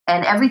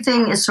 And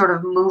everything is sort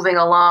of moving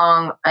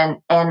along.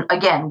 And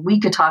again, we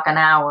could talk an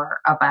hour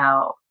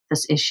about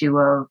this issue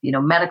of,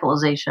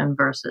 medicalization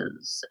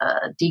versus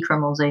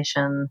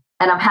decriminalization.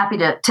 And I'm happy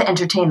to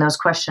entertain those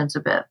questions a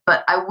bit.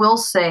 But I will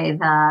say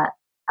that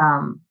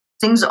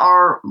things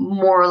are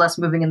more or less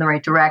moving in the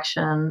right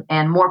direction,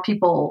 and more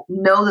people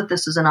know that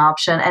this is an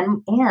option.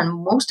 And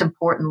most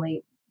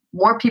importantly,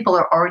 more people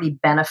are already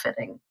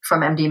benefiting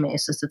from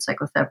MDMA-assisted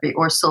psychotherapy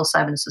or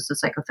psilocybin-assisted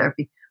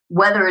psychotherapy,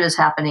 whether it is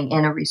happening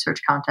in a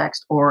research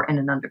context or in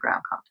an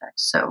underground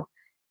context. So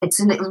it's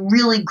a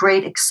really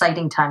great,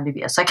 exciting time to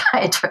be a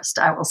psychiatrist,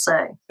 I will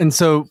say. And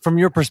so from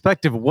your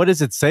perspective, what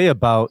does it say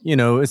about,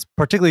 it's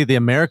particularly the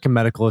American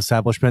medical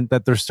establishment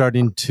that they're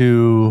starting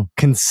to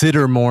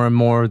consider more and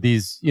more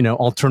these,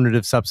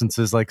 alternative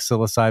substances like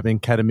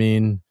psilocybin,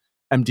 ketamine,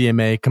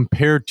 MDMA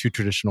compared to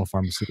traditional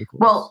pharmaceuticals?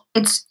 Well,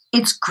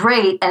 it's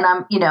great. And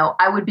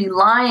I would be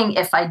lying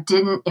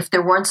if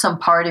there weren't some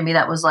part of me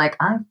that was like,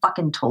 I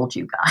fucking told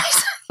you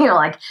guys,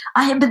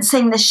 I have been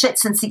saying this shit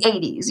since the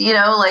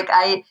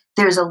 80s,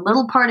 there's a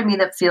little part of me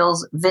that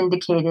feels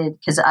vindicated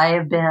because I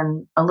have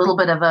been a little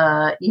bit of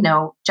a,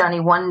 Johnny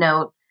One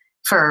Note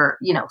for,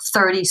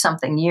 30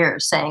 something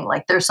years saying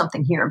like, there's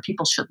something here and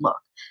people should look.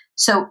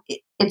 So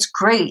it's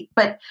great,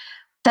 but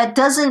that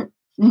doesn't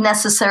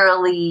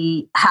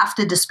necessarily have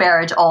to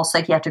disparage all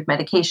psychiatric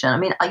medication. I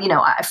mean,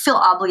 I feel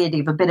obligated to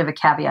give a bit of a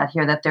caveat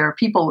here that there are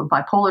people with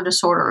bipolar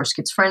disorder or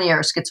schizophrenia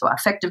or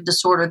schizoaffective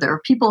disorder. There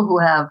are people who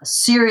have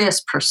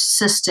serious,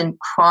 persistent,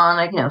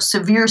 chronic,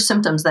 severe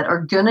symptoms that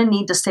are going to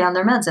need to stay on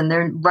their meds.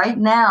 And right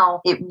now,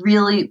 it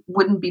really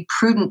wouldn't be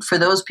prudent for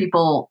those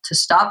people to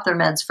stop their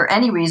meds for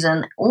any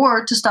reason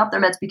or to stop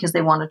their meds because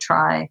they want to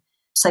try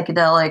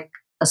psychedelic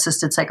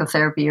assisted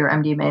psychotherapy or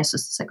MDMA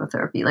assisted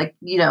psychotherapy.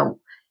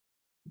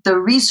 The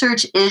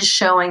research is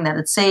showing that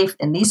it's safe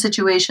in these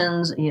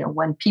situations,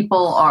 when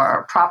people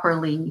are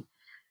properly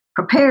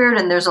prepared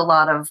and there's a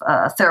lot of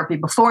therapy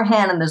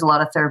beforehand and there's a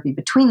lot of therapy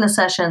between the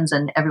sessions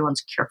and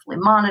everyone's carefully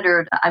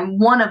monitored. I'm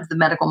one of the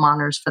medical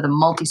monitors for the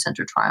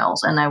multi-center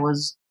trials, and I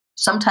was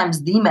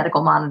sometimes the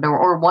medical monitor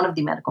or one of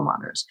the medical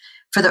monitors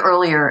for the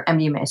earlier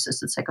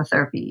MDMA-assisted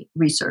psychotherapy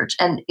research.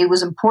 And it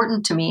was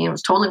important to me, it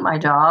was totally my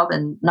job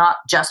and not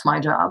just my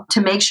job,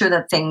 to make sure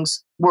that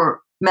things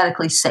were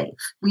medically safe.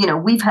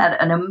 We've had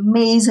an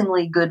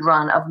amazingly good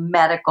run of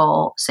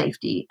medical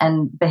safety,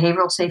 and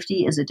behavioral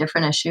safety is a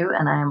different issue.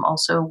 And I am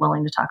also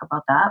willing to talk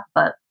about that.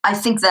 But I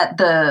think that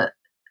the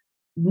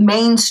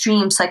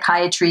mainstream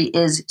psychiatry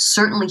is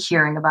certainly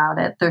hearing about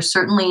it. They're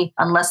certainly,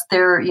 unless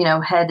their,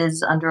 head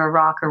is under a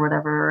rock or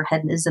whatever,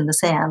 head is in the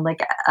sand.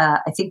 I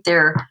think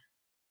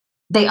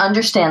they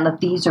understand that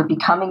these are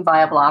becoming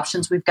viable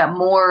options. We've got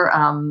more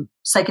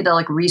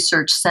psychedelic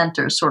research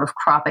centers sort of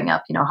cropping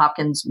up.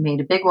 Hopkins made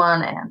a big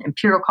one, and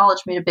Imperial College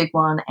made a big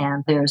one,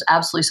 and there's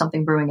absolutely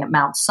something brewing at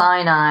Mount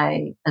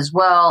Sinai as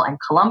well. And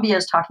Columbia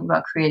is talking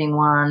about creating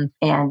one.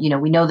 And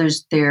we know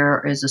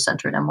there is a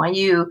center at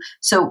NYU.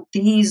 So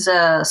these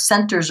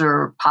centers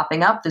are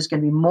popping up. There's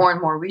going to be more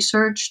and more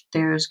research.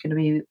 There's going to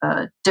be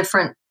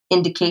different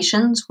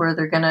indications where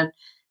they're going to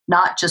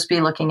not just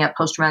be looking at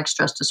post-traumatic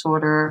stress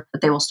disorder,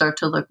 but they will start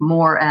to look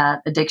more at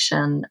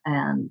addiction.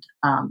 And,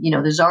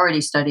 there's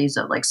already studies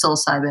of like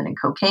psilocybin and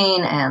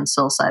cocaine, and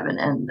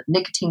psilocybin and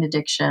nicotine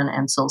addiction,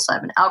 and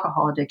psilocybin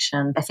alcohol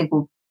addiction. I think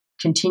we'll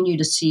continue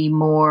to see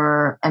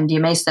more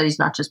MDMA studies,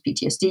 not just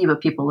PTSD,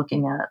 but people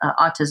looking at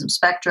autism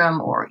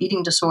spectrum or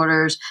eating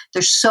disorders.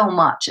 There's so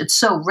much. It's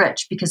so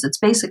rich because it's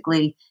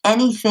basically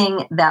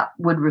anything that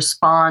would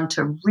respond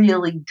to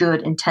really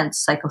good,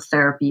 intense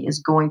psychotherapy is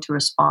going to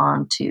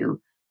respond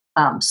to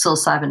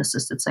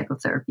psilocybin-assisted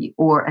psychotherapy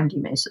or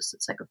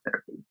MDMA-assisted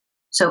psychotherapy.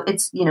 So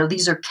it's,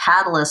 these are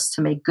catalysts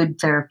to make good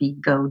therapy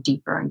go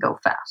deeper and go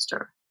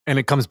faster. And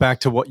it comes back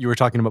to what you were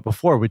talking about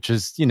before, which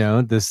is,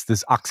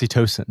 this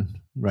oxytocin,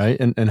 right?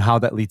 And how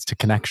that leads to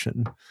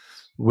connection,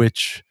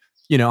 which,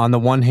 on the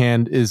one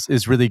hand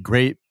is really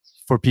great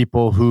for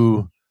people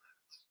who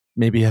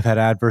maybe have had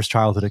adverse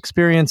childhood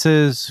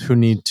experiences, who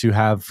need to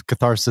have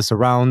catharsis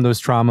around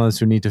those traumas,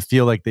 who need to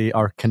feel like they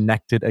are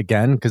connected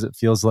again, because it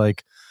feels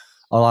like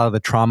a lot of the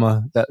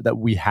trauma that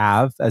we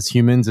have as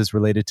humans is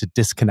related to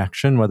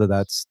disconnection, whether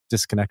that's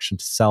disconnection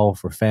to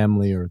self or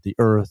family or the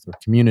earth or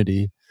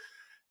community.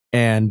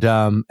 And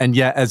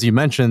yet, as you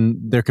mentioned,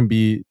 there can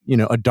be,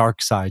 a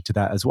dark side to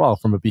that as well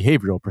from a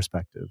behavioral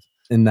perspective,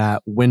 in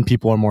that when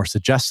people are more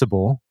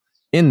suggestible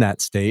in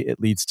that state, it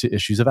leads to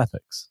issues of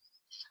ethics.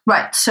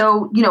 Right.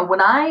 So,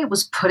 when I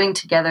was putting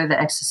together the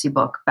ecstasy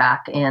book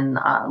back in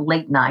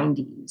late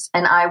 90s,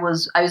 and I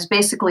was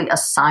basically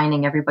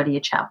assigning everybody a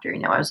chapter.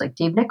 I was like,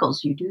 Dave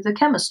Nichols, you do the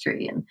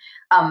chemistry. And,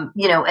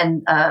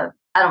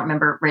 I don't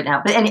remember right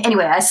now. But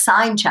anyway, I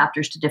assigned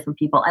chapters to different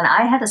people. And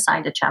I had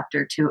assigned a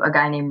chapter to a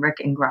guy named Rick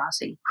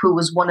Ingrassi, who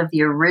was one of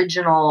the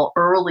original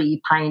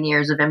early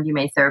pioneers of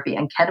MDMA therapy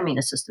and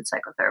ketamine-assisted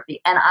psychotherapy.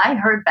 And I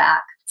heard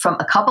back from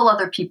a couple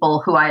other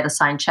people who I had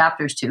assigned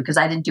chapters to, because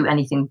I didn't do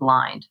anything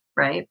blind,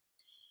 right?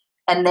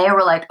 And they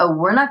were like, oh,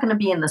 we're not going to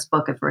be in this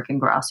book if Rick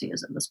Ingrassi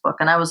is in this book.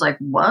 And I was like,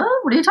 what?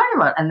 What are you talking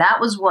about? And that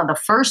was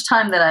the first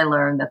time that I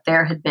learned that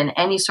there had been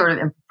any sort of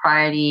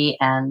impropriety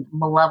and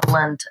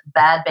malevolent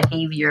bad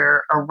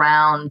behavior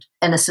around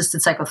an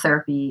assisted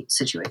psychotherapy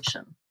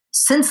situation.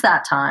 Since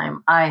that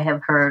time, I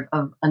have heard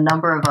of a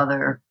number of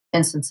other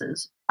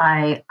instances.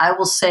 I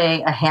will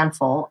say a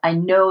handful. I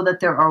know that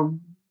there are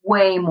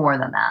way more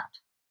than that,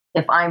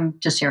 if I'm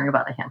just hearing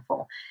about a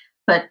handful.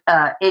 But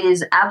it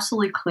is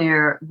absolutely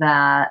clear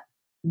that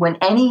when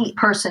any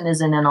person is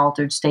in an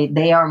altered state,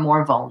 they are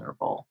more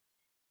vulnerable.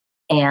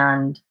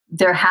 And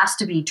there has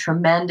to be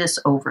tremendous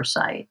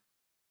oversight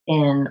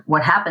in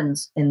what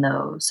happens in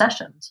those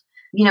sessions.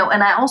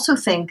 And I also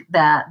think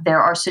that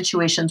there are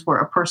situations where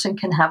a person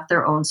can have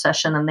their own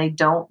session and they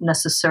don't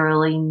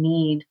necessarily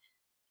need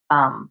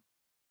a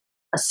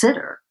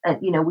sitter.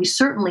 We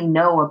certainly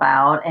know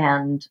about,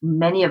 and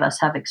many of us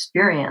have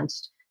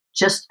experienced,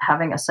 just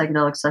having a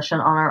psychedelic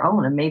session on our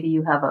own. And maybe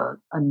you have a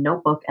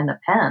notebook and a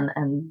pen,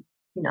 and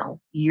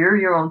you're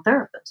your own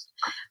therapist.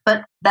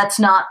 But that's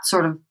not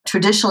sort of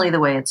traditionally the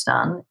way it's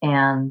done.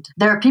 And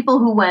there are people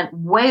who went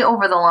way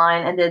over the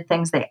line and did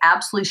things they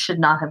absolutely should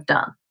not have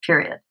done,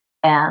 period.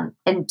 And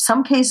in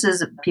some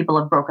cases, people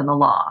have broken the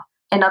law.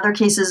 In other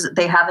cases,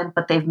 they haven't,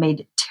 but they've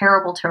made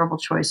terrible, terrible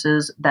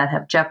choices that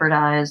have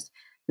jeopardized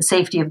the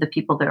safety of the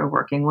people they're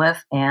working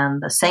with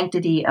and the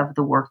sanctity of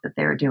the work that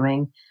they're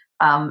doing,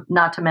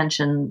 not to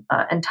mention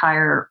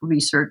entire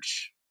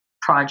research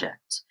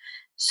projects.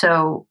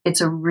 So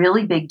it's a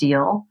really big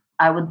deal.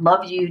 I would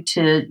love you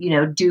to,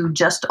 do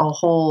just a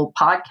whole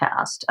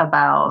podcast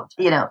about,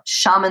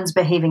 shamans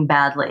behaving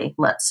badly,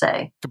 let's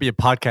say. Could be a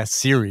podcast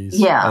series,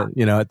 yeah.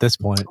 At this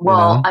point.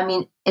 Well, I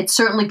mean, it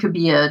certainly could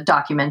be a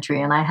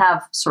documentary. And I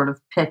have sort of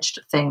pitched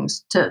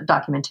things to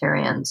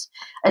documentarians.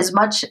 As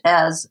much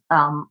as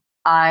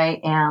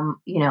I am,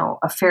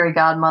 a fairy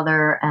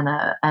godmother and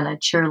a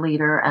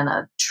cheerleader and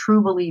a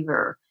true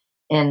believer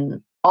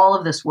in all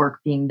of this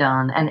work being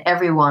done and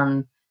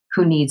everyone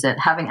who needs it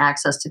having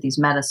access to these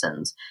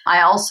medicines.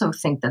 I also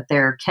think that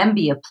there can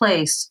be a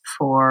place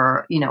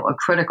for, a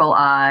critical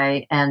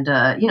eye and,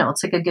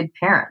 it's like a good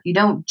parent. You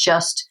don't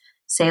just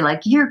say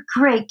like, you're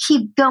great,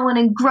 keep going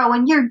and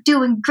growing, you're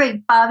doing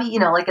great, Bobby.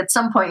 At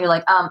some point you're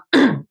like,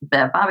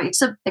 Bobby,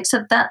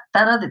 except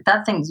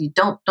that things you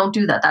don't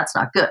do that. That's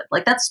not good.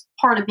 Like that's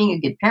part of being a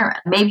good parent.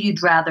 Maybe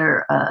you'd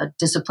rather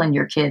discipline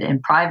your kid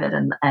in private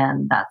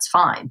and that's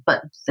fine.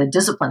 But the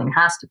disciplining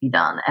has to be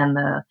done. And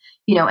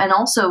and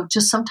also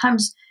just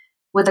sometimes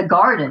with a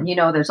garden,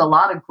 there's a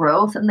lot of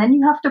growth, and then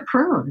you have to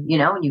prune,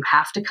 and you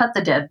have to cut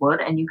the dead wood,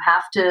 and you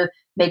have to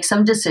make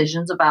some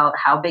decisions about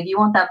how big you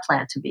want that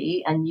plant to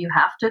be. And you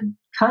have to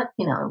cut,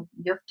 you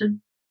have to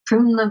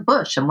prune the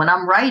bush. And when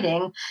I'm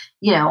writing,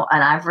 and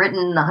I've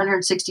written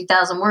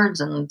 160,000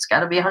 words and it's got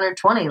to be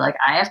 120, like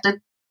I have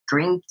to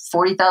green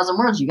 40,000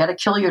 words. You got to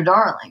kill your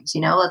darlings.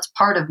 That's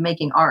part of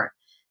making art,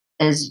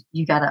 is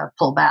you got to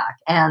pull back.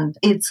 And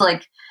it's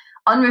like,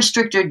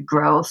 unrestricted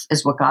growth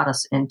is what got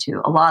us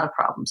into a lot of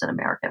problems in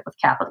America with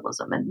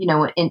capitalism. And,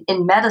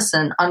 in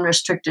medicine,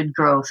 unrestricted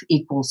growth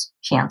equals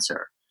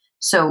cancer.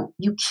 So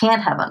you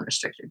can't have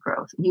unrestricted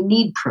growth. You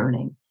need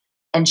pruning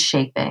and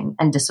shaping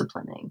and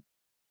disciplining.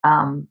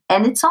 And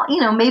it's all,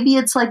 maybe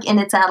it's like in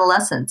its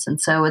adolescence.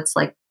 And so it's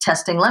like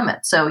testing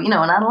limits. So, an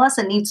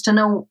adolescent needs to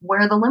know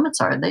where the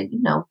limits are. They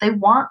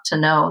want to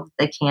know that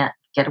they can't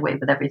get away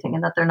with everything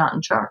and that they're not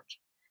in charge.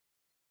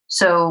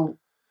 So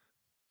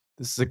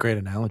this is a great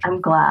analogy. I'm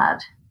glad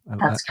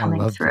that's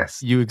coming through.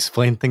 This. You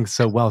explain things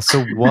so well.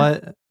 So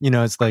what,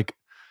 it's like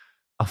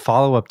a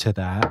follow-up to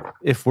that.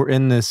 If we're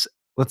in this,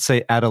 let's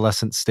say,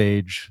 adolescent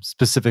stage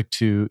specific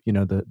to,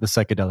 the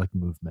psychedelic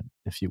movement,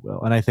 if you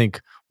will. And I think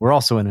we're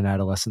also in an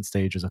adolescent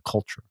stage as a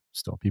culture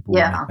still. People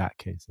will make that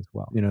case as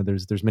well.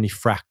 There's many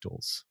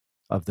fractals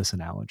of this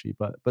analogy,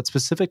 but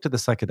specific to the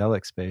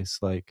psychedelic space,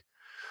 like,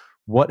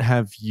 what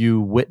have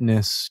you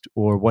witnessed,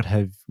 or what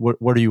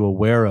are you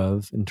aware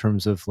of in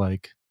terms of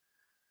like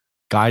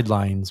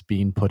guidelines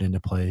being put into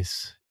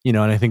place? And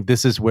I think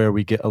this is where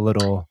we get a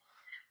little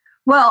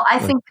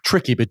think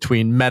tricky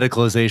between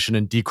medicalization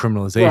and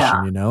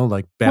decriminalization,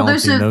 like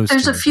balancing those.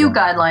 There's a few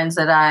guidelines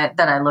that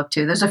I look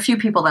to. There's a few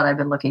people that I've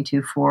been looking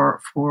to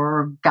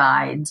for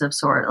guides of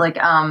sort. Like,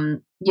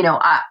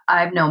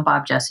 I've known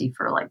Bob Jesse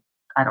for like,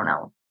 I don't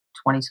know,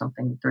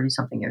 20-something,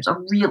 30-something years. A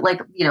real,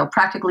 like,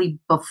 practically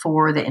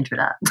before the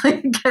internet.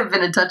 Like, I've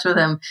been in touch with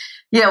him.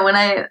 When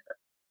I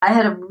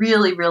had a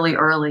really, really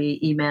early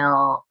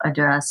email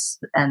address,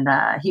 and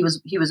he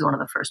was one of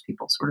the first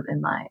people sort of in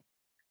my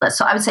list.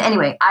 So I would say,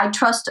 anyway, I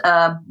trust,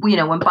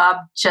 when Bob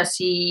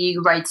Jesse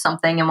writes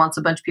something and wants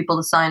a bunch of people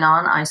to sign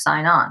on, I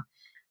sign on.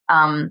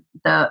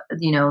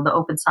 The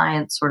Open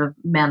Science sort of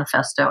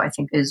manifesto, I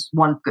think, is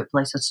one good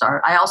place to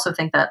start. I also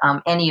think that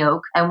Annie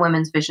Oak and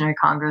Women's Visionary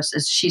Congress,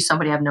 she's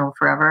somebody I've known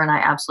forever, and I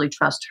absolutely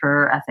trust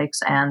her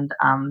ethics, and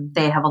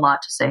they have a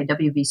lot to say.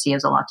 WVC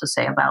has a lot to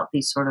say about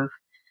these sort of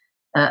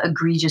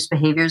egregious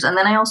behaviors. And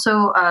then I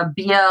also,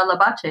 Bia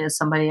Labache is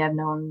somebody I've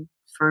known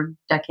for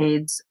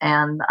decades,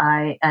 and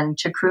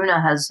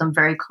Chacruna has some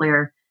very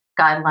clear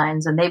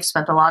guidelines, and they've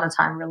spent a lot of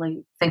time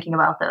really thinking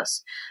about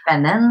this.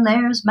 And then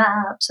there's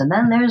MAPS, and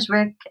then there's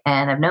Rick,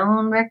 and I've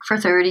known Rick for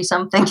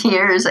 30-something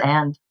years,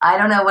 and I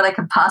don't know what I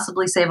could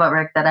possibly say about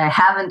Rick that I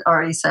haven't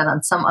already said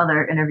on some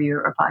other interview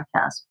or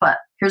podcast. But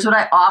here's what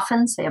I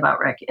often say about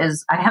Rick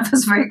is I have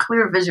this very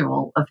clear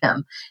visual of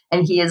him,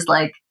 and he is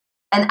like,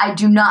 and I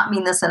do not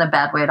mean this in a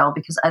bad way at all,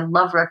 because I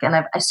love Rick, and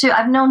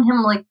I've known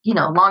him like,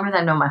 longer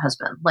than I know my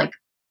husband, like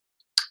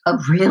a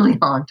really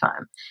long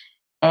time.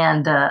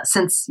 And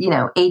since,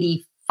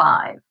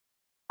 85.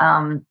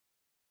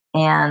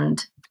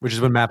 And which is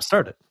when MAPS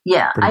started.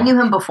 Yeah, I knew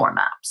him before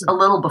MAPS, a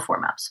little before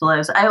MAPS.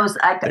 Well,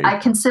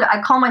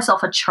 I call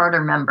myself a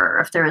charter member,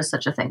 if there is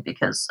such a thing,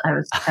 because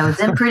I was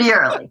in pretty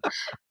early.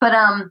 But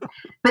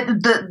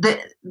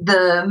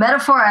the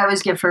metaphor I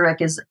always give for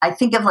Rick is, I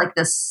think of like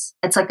this,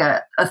 it's like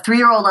a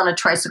 3-year-old on a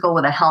tricycle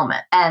with a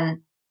helmet,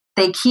 and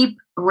they keep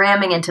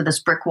ramming into this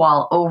brick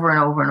wall over and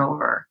over and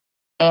over.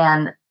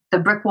 And the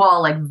brick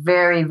wall like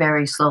very,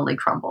 very slowly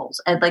crumbles.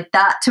 And like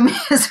that to me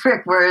is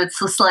Rick, where it's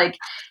just like,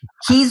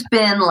 he's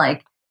been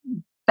like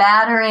a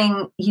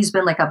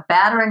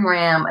battering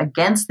ram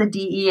against the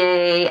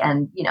DEA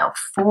and,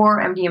 for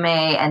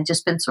MDMA, and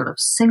just been sort of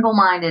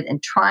single-minded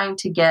and trying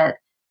to get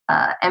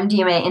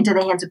MDMA into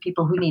the hands of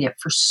people who need it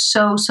for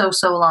so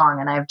long.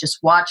 And I've just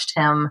watched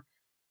him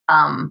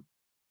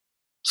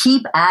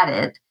keep at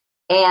it.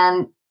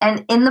 And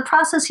in the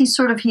process,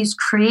 he's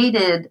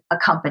created a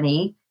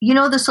company,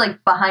 this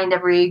like behind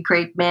every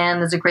great man,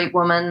 there's a great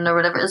woman or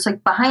whatever. It's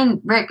like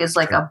behind Rick is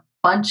like a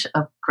bunch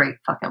of great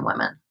fucking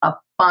women, a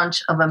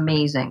bunch of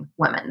amazing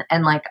women.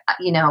 And like,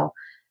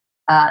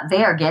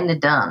 they are getting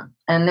it done.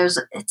 And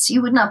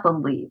you would not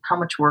believe how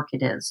much work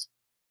it is.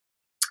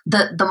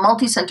 The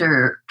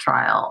multi-center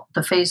trial,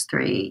 the phase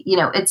 3,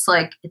 it's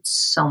like, it's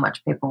so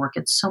much paperwork.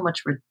 It's so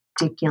much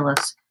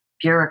ridiculous,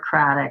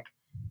 bureaucratic,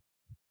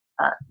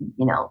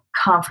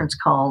 conference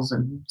calls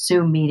and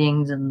Zoom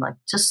meetings and like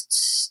just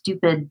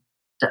stupid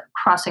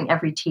crossing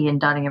every T and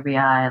dotting every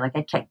I. Like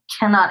I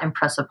cannot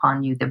impress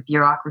upon you the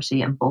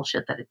bureaucracy and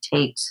bullshit that it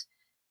takes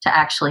to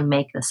actually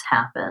make this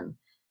happen.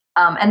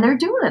 And they're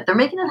doing it. They're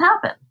making it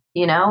happen,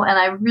 and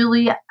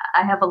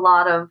I have a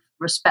lot of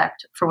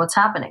respect for what's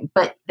happening.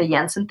 But the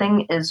Jensen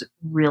thing is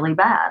really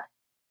bad.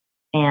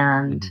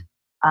 And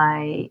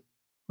I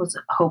was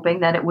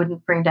hoping that it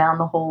wouldn't bring down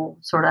the whole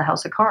sort of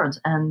house of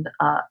cards. And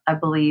I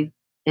believe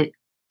it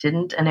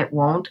didn't, and it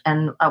won't.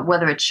 And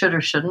whether it should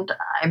or shouldn't,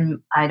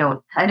 I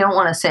don't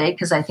want to say,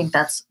 because I think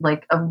that's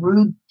like a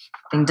rude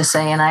thing to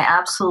say. And I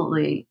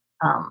absolutely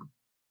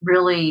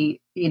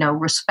really,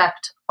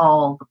 respect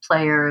all the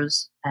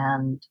players,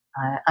 and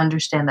I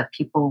understand that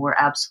people were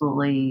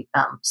absolutely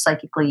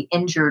psychically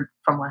injured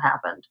from what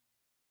happened.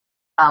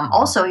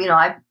 Also,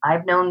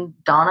 I've known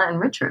Donna and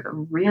Richard a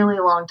really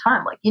long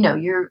time. Like,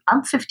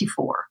 I'm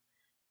 54,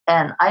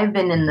 and I've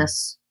been in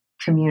this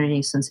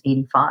community since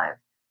 85.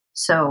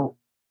 So,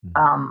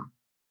 I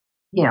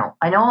know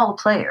all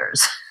the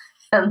players,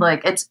 and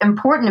like, it's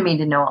important to me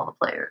to know all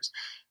the players.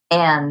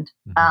 And,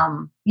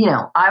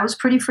 I was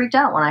pretty freaked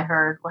out when I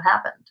heard what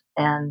happened.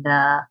 And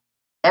a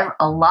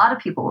lot of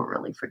people were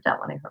really freaked out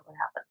when they heard what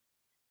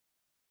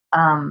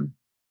happened.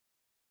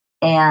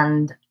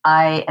 And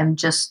I am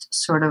just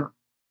sort of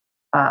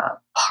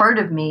part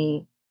of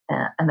me,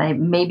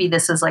 and maybe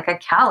this is like a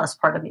callous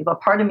part of me,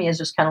 but part of me is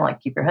just kind of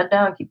like, keep your head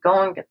down, keep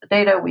going, get the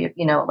data. We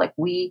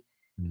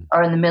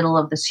are in the middle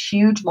of this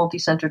huge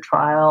multi-center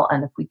trial,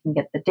 and if we can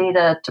get the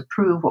data to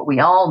prove what we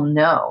all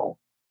know,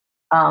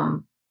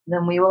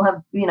 then we will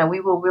have, we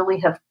will really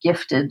have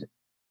gifted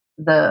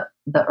the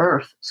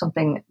earth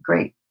something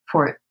great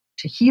for it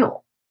to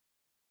heal.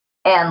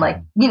 And like,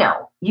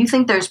 you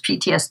think there's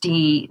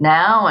PTSD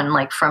now, and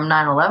like from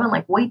 9/11,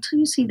 like wait till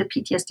you see the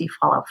PTSD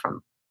fallout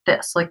from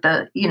this. Like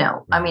I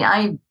mean,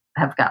 I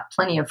have got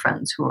plenty of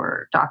friends who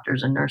are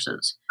doctors and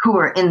nurses who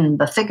are in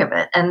the thick of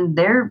it, and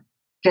they're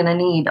going to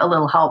need a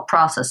little help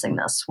processing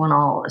this when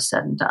all is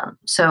said and done.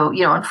 So,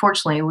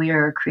 unfortunately, we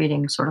are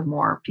creating sort of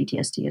more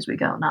PTSD as we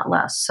go, not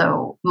less.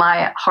 So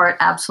my heart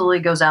absolutely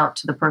goes out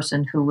to the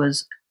person who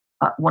was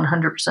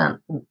 100%,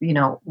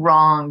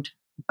 wronged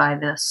by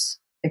this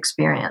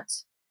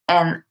experience.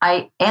 And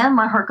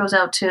my heart goes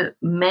out to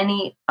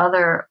many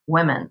other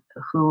women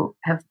who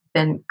have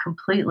been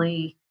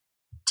completely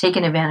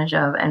taken advantage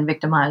of and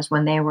victimized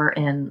when they were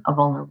in a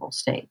vulnerable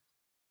state.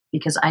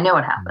 Because I know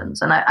it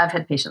happens. And I've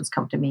had patients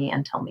come to me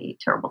and tell me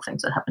terrible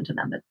things that happened to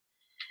them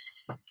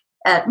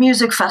at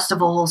music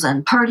festivals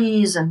and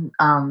parties. And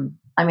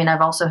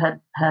I've also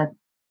had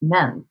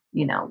men,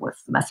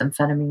 with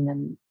methamphetamine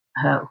and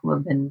who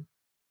have been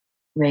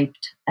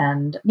raped.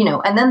 And,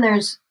 and then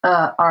there's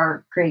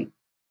our great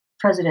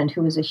president,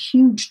 who is a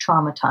huge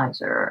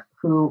traumatizer,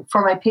 who,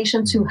 for my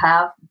patients who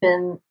have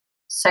been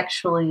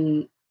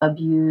sexually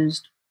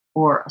abused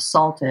or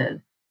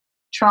assaulted,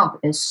 Trump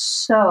is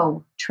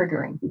so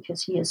triggering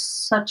because he is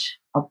such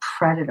a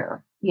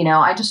predator.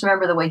 I just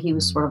remember the way he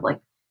was sort of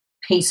like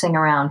pacing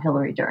around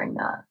Hillary during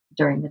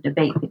the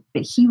debate,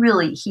 but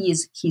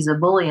he's a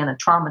bully and a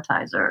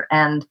traumatizer.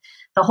 And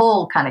the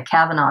whole kind of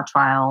Kavanaugh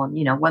trial,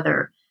 and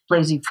whether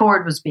Blasey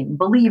Ford was being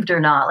believed or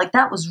not, like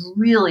that was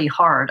really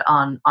hard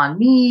on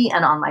me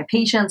and on my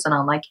patients and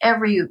on like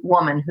every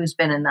woman who's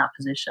been in that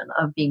position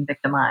of being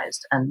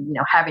victimized and,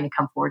 having to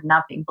come forward and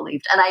not being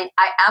believed. And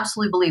I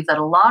absolutely believe that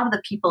a lot of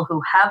the people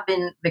who have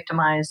been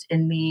victimized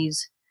in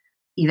these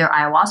either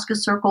ayahuasca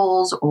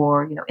circles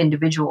or,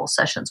 individual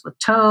sessions with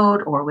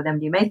Toad or with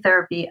MDMA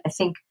therapy, I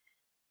think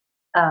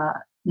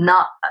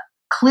not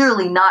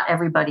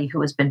everybody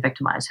who has been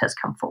victimized has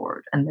come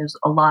forward. And there's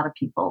a lot of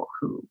people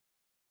who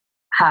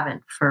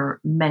haven't for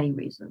many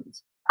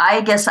reasons.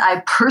 I guess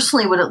I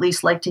personally would at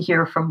least like to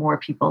hear from more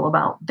people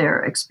about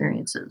their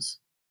experiences,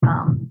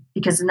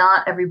 because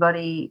not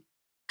everybody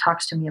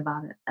talks to me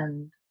about it.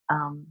 And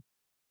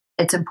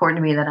it's important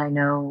to me that I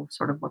know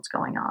sort of what's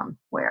going on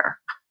where.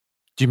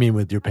 Do you mean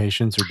with your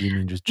patients, or do you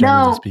mean just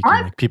generally speaking,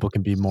 like people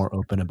can be more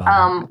open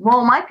about it?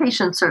 Well, my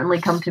patients certainly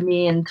come to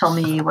me and tell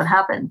me what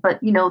happened. But,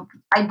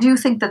 I do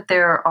think that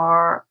there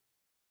are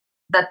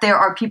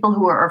people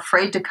who are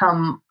afraid to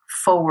come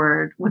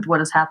forward with what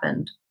has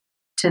happened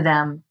to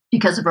them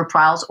because of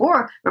reprisals,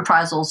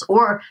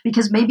 or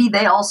because maybe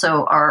they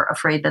also are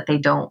afraid that they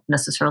don't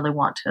necessarily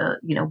want to,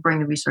 bring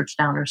the research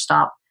down or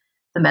stop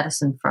the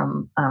medicine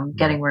from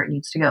getting where it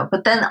needs to go.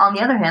 But then on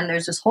the other hand,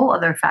 there's this whole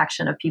other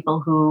faction of people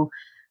who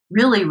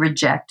really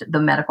reject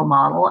the medical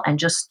model and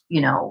just,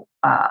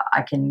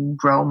 I can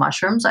grow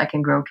mushrooms, I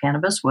can grow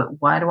cannabis.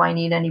 Why do I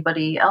need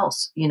anybody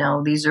else?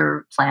 These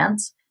are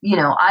plants.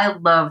 I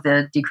love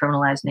the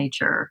decriminalized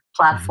nature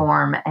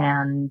platform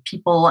and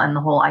people and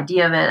the whole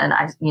idea of it. And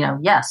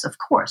yes, of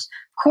course,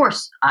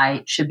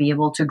 I should be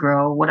able to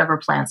grow whatever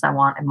plants I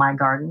want in my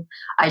garden.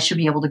 I should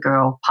be able to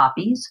grow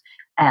poppies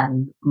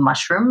and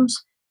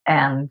mushrooms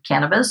and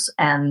cannabis,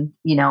 and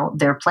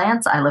they're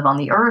plants. I live on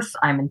the earth.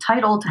 I'm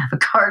entitled to have a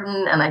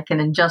garden, and I can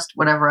ingest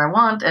whatever I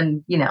want.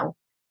 And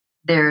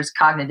there's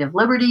cognitive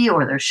liberty,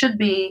 or there should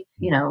be.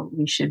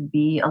 We should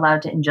be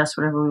allowed to ingest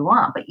whatever we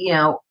want. But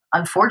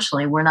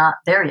unfortunately, we're not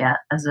there yet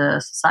as a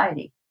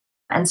society.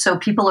 And so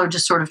people are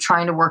just sort of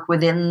trying to work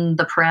within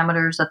the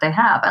parameters that they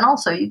have. And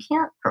also, you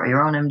can't grow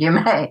your own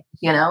MDMA,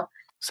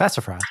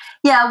 Sassafras.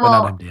 Yeah,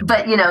 well,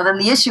 but then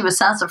the issue with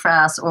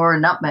sassafras or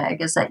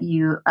nutmeg is that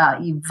you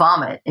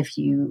vomit if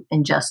you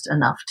ingest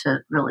enough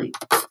to really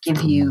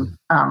give you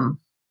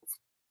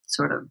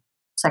sort of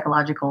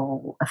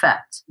psychological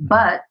effects.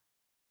 But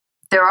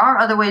there are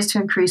other ways to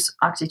increase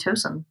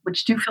oxytocin,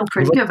 which do feel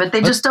pretty good, but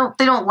they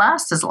don't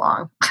last as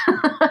long.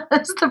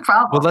 That's the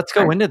problem. Well, let's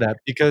go into that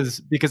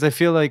because I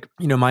feel like,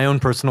 my own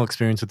personal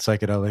experience with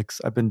psychedelics,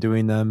 I've been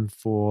doing them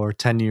for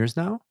 10 years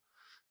now.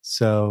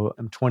 So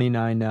I'm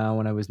 29 now.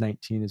 When I was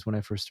 19 is when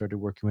I first started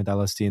working with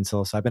LSD and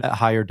psilocybin at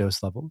higher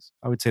dose levels.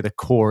 I would say the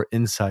core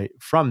insight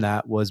from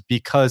that was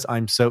because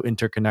I'm so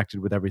interconnected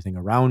with everything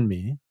around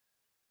me,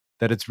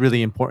 that it's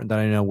really important that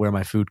I know where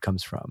my food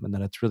comes from, and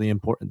that it's really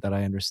important that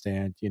I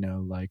understand,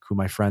 like who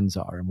my friends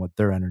are and what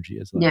their energy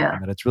is like. Yeah.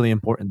 And that it's really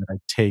important that I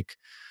take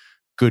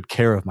good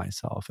care of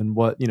myself. And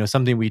what,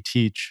 something we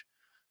teach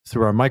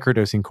through our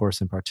microdosing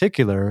course in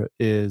particular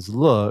is,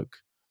 look,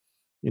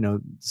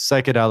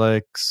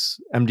 psychedelics,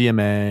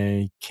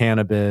 MDMA,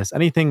 cannabis,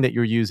 anything that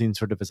you're using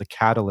sort of as a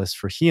catalyst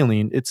for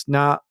healing, it's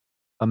not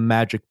a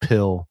magic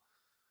pill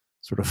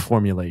sort of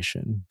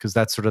formulation, because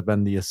that's sort of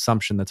been the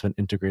assumption that's been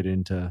integrated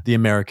into the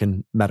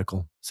American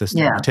medical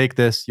system. Yeah. You take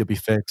this, you'll be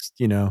fixed,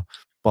 blah,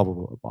 blah,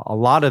 blah, blah. A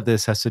lot of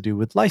this has to do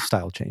with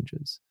lifestyle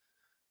changes,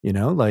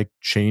 like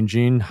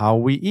changing how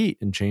we eat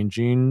and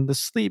changing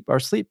our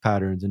sleep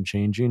patterns and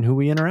changing who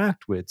we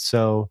interact with.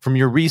 So from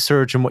your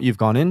research and what you've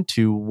gone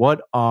into,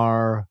 what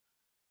are,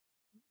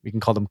 we can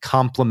call them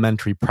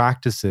complementary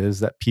practices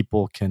that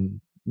people can,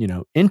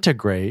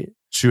 integrate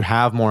to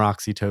have more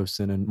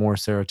oxytocin and more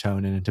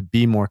serotonin and to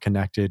be more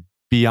connected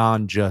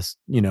beyond just,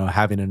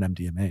 having an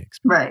MDMA experience?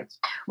 Right.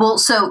 Well,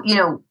 so,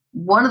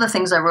 one of the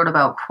things I wrote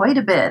about quite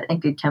a bit in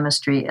Good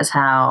Chemistry is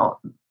how,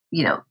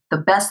 the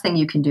best thing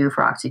you can do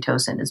for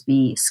oxytocin is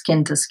be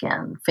skin to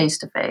skin, face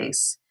to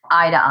face,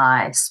 eye to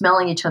eye,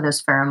 smelling each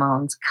other's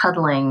pheromones,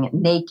 cuddling,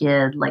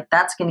 naked. Like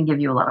that's going to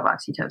give you a lot of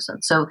oxytocin.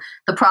 So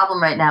the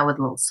problem right now with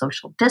a little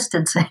social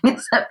distancing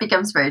is that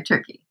becomes very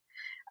tricky.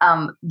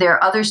 There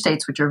are other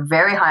states which are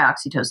very high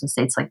oxytocin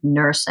states like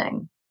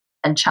nursing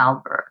and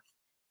childbirth,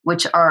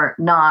 which are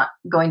not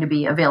going to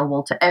be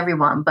available to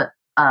everyone, but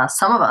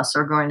some of us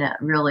are going to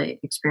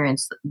really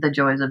experience the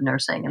joys of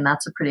nursing, and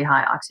that's a pretty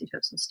high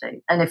oxytocin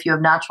state. And if you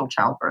have natural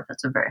childbirth,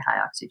 that's a very high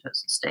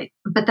oxytocin state.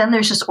 But then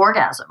there's just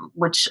orgasm,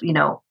 which,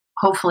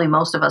 hopefully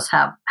most of us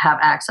have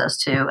access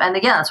to. And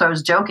again, that's why I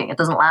was joking. It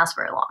doesn't last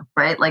very long,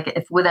 right? Like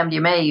if with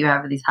MDMA, you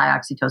have these high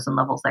oxytocin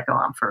levels that go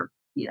on for,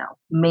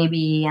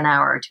 maybe an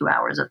hour or 2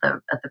 hours at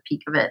the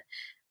peak of it.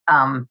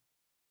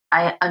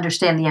 I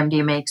understand the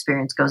MDMA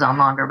experience goes on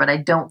longer, but I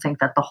don't think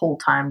that the whole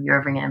time you're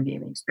having an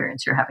MDMA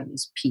experience, you're having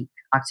these peak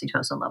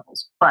oxytocin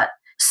levels. But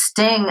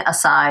sting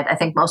aside, I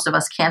think most of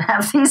us can't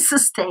have these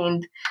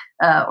sustained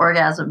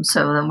orgasms.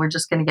 So then we're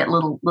just going to get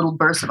little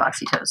bursts of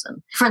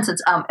oxytocin. For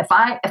instance, if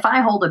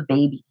I hold a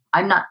baby,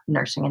 I'm not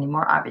nursing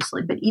anymore,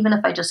 obviously, but even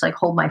if I just like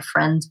hold my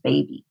friend's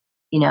baby,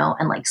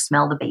 and like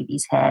smell the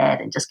baby's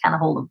head and just kind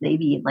of hold the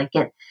baby and like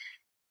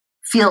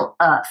feel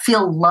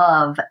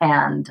love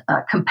and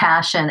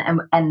compassion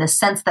and the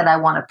sense that I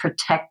want to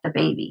protect the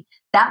baby,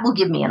 that will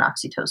give me an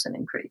oxytocin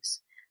increase.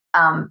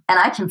 And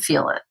I can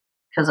feel it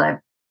because I've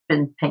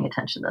been paying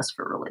attention to this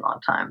for a really long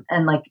time.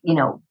 And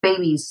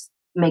babies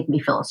make me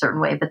feel a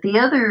certain way. But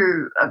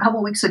a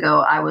couple of weeks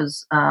ago, I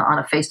was on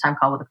a FaceTime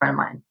call with a friend of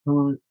mine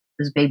who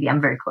this baby I'm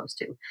very close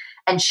to.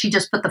 And she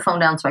just put the phone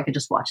down so I could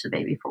just watch the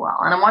baby for a while.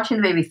 And I'm watching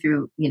the baby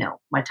through,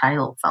 my tiny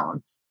little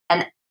phone.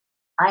 And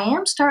I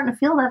am starting to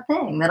feel that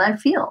thing that I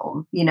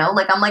feel,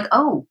 I'm like,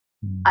 oh,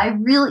 I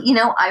really,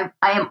 I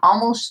am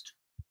almost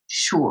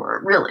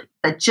sure really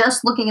that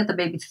just looking at the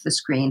baby through the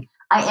screen,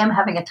 I am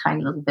having a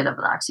tiny little bit of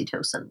an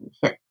oxytocin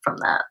hit from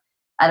that.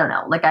 I don't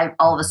know. Like I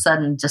all of a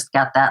sudden just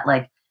got that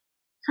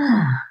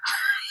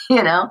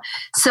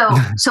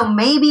so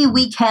maybe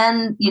we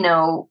can,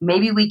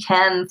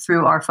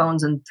 through our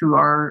phones and through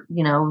our,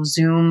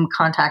 Zoom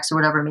contacts or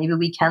whatever, maybe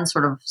we can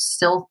sort of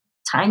still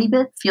tiny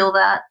bit feel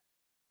that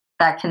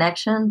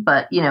connection.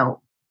 But,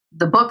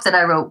 the book that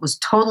I wrote was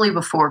totally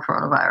before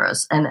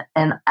coronavirus.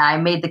 And I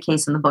made the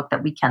case in the book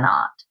that we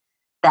cannot,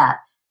 that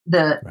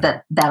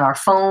our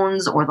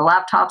phones or the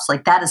laptops,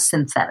 like that is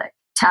synthetic.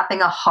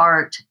 Tapping a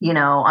heart,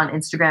 on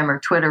Instagram or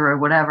Twitter or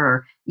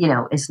whatever,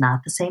 is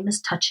not the same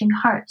as touching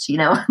hearts,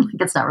 like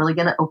it's not really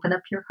going to open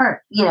up your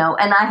heart,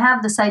 and I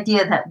have this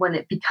idea that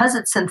because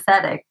it's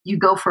synthetic, you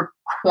go for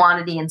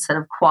quantity instead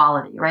of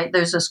quality, right?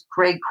 There's this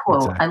great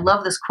quote. Exactly. I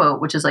love this quote,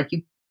 which is like,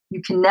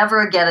 you can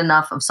never get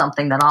enough of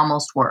something that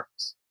almost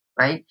works,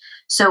 right?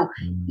 So,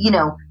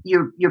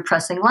 you're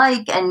pressing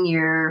like and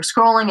you're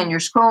scrolling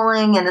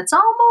and it's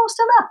almost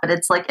enough, but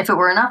it's like, if it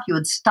were enough, you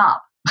would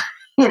stop,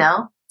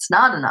 it's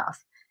not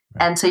enough.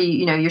 Right. And so,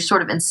 you're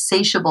sort of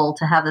insatiable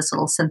to have this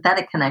little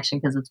synthetic connection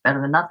because it's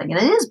better than nothing. And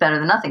it is better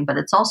than nothing, but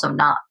it's also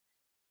not,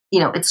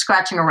 it's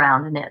scratching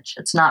around an itch.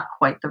 It's not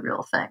quite the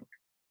real thing.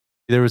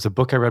 There was a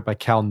book I read by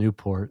Cal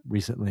Newport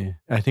recently.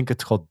 I think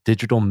it's called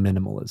Digital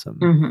Minimalism.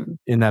 Mm-hmm.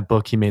 In that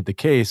book, he made the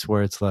case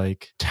where it's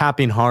like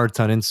tapping hearts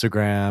on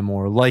Instagram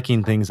or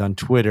liking things on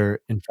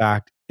Twitter. In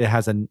fact, it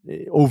has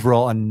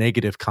overall a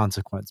negative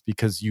consequence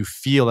because you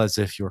feel as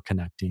if you're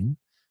connecting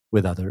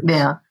with others.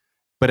 Yeah.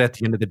 But at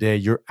the end of the day,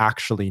 you're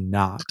actually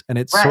not. And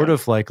it's sort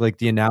of like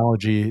the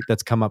analogy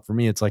that's come up for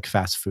me, it's like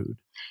fast food.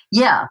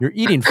 Yeah. You're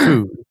eating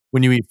food,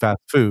 when you eat fast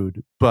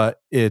food,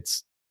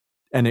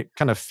 and it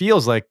kind of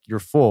feels like you're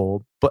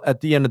full, but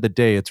at the end of the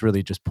day, it's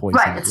really just poison.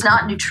 Right. It's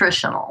not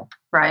nutritional,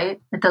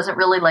 right? It doesn't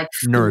really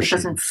nourish. It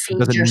doesn't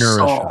feed your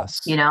soul, us.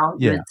 You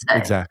Yeah, would say.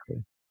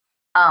 Exactly.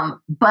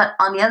 But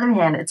on the other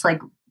hand, it's like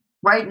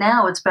right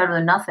now it's better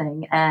than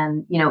nothing.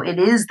 And, it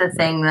is the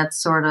thing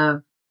that's sort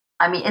of,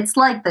 it's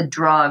like the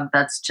drug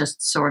that's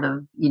just sort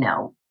of,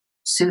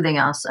 soothing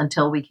us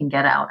until we can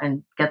get out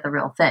and get the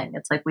real thing.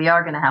 It's like we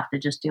are going to have to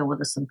just deal with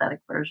a synthetic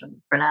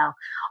version for now.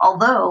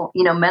 Although,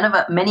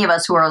 many of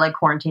us who are like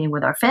quarantining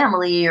with our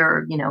family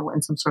or,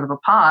 in some sort of a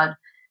pod,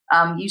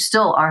 you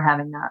still are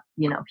having that,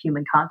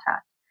 human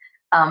contact.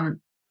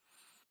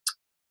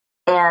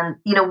 And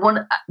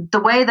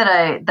the way that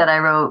I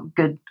wrote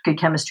good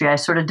chemistry, I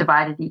sort of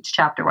divided each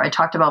chapter where I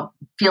talked about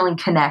feeling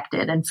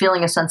connected and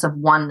feeling a sense of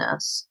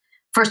oneness.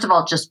 First of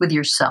all, just with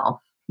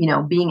yourself,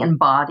 being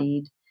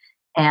embodied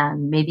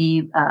and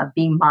maybe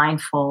being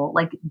mindful,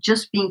 like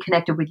just being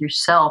connected with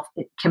yourself.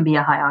 It can be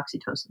a high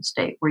oxytocin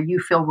state where you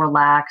feel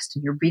relaxed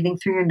and you're breathing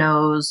through your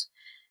nose.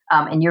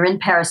 And you're in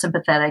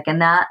parasympathetic,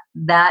 and that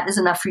is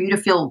enough for you to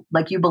feel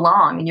like you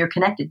belong and you're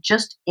connected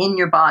just in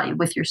your body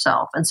with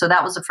yourself. And so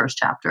that was the first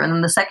chapter. And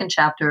then the second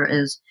chapter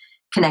is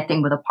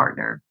connecting with a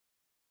partner.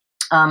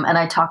 And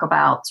I talk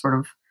about sort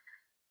of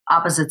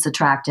opposites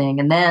attracting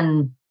and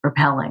then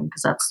repelling,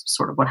 because that's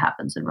sort of what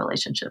happens in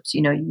relationships.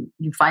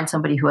 You find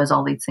somebody who has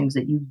all these things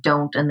that you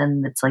don't, and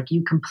then it's like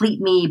you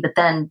complete me, but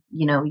then,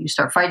 you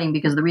start fighting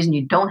because the reason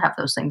you don't have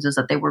those things is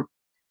that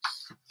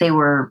they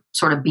were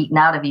sort of beaten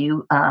out of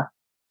you,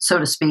 so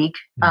to speak,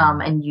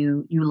 and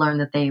you learn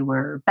that they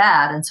were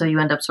bad, and so you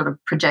end up sort of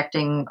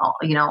projecting,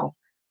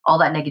 all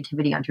that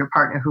negativity onto your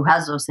partner who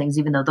has those things,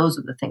 even though those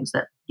are the things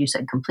that you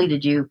said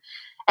completed you.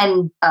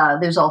 And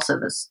there's also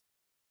this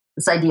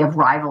idea of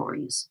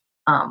rivalries,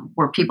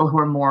 where people who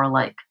are more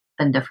alike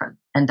than different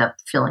end up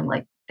feeling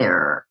like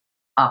they're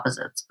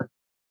opposites, but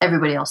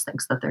everybody else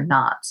thinks that they're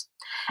not.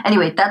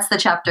 Anyway, that's the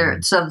chapter.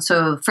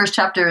 So first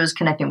chapter is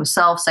connecting with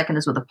self. Second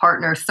is with a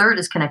partner. Third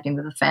is connecting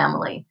with a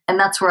family. And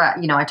that's where,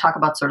 I talk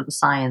about sort of the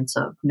science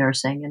of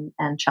nursing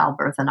and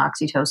childbirth and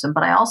oxytocin.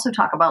 But I also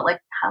talk about like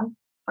how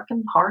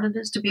fucking hard it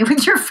is to be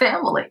with your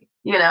family,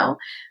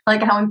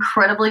 like how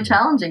incredibly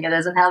challenging it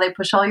is and how they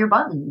push all your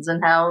buttons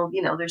and how,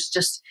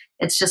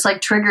 it's just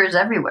like triggers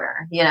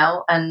everywhere,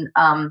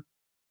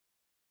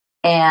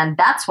 and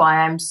that's why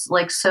I'm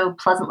like so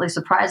pleasantly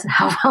surprised at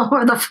how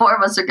well the four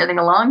of us are getting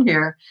along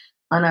here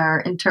on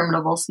our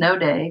interminable snow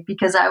day,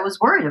 because I was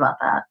worried about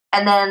that.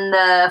 And then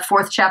the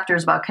fourth chapter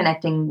is about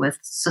connecting with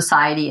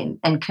society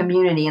and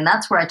community. And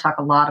that's where I talk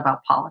a lot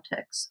about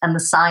politics and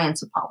the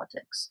science of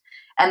politics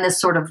and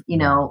this sort of,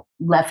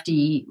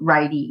 lefty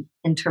righty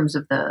in terms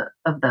of the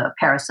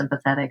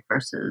parasympathetic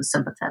versus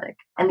sympathetic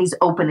and these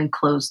open and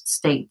closed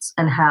states,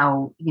 and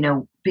how,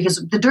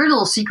 because the dirty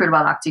little secret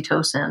about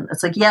oxytocin,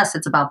 it's like, yes,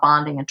 it's about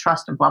bonding and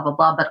trust and blah, blah,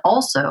 blah, but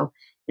also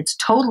it's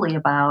totally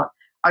about,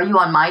 are you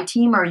on my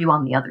team or are you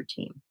on the other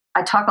team?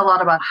 I talk a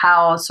lot about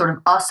how sort of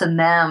us and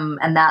them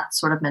and that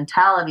sort of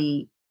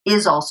mentality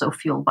is also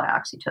fueled by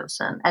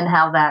oxytocin, and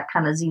how that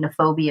kind of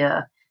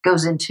xenophobia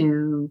goes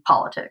into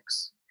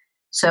politics.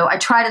 So I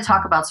try to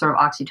talk about sort of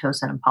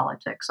oxytocin and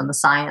politics and the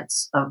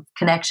science of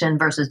connection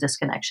versus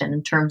disconnection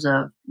in terms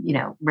of,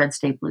 red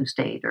state, blue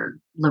state, or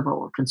liberal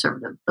or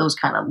conservative, those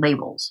kind of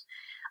labels.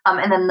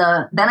 And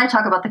then I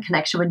talk about the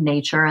connection with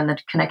nature and the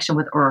connection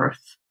with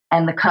earth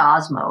and the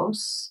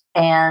cosmos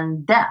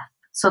and death.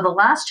 So the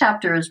last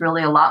chapter is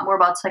really a lot more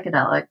about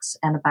psychedelics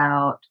and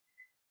about,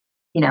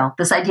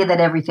 this idea that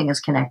everything is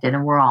connected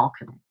and we're all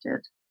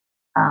connected.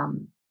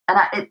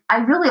 And I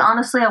really,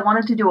 honestly, I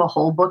wanted to do a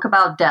whole book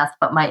about death,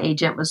 but my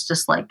agent was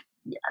just like,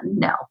 yeah,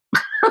 no.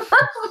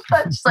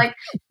 But it's like,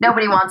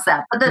 nobody wants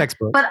that.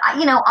 But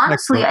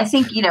honestly, I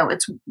think,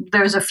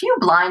 there's a few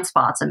blind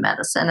spots in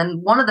medicine.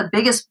 And one of the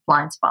biggest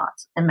blind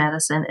spots in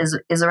medicine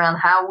is around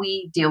how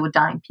we deal with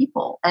dying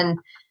people. And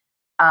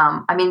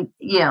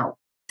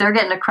they're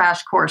getting a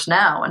crash course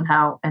now in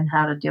how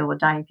to deal with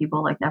dying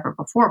people like never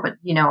before. But,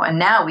 and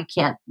now we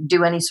can't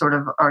do any sort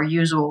of our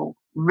usual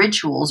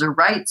rituals or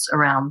rites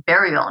around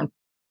burial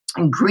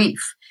and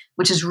grief,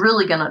 which is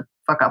really going to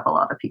fuck up a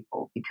lot of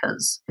people,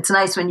 because it's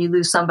nice when you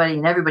lose somebody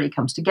and everybody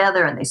comes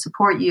together and they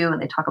support you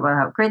and they talk about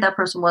how great that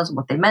person was and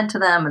what they meant to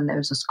them. And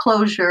there's this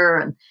closure,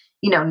 and,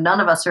 none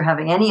of us are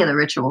having any of the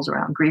rituals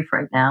around grief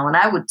right now. And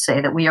I would say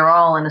that we are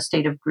all in a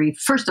state of grief.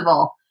 First of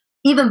all,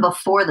 even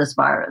before this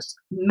virus,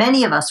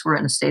 many of us were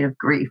in a state of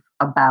grief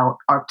about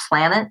our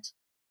planet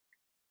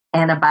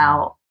and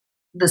about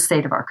the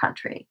state of our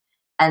country.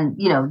 And,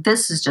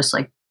 this is just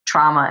like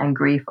trauma and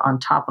grief on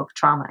top of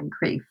trauma and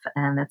grief.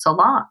 And it's a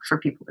lot for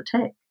people to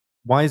take.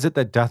 Why is it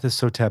that death is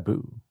so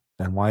taboo?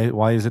 And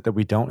why is it that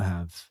we don't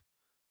have,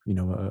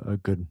 a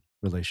good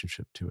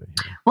relationship to it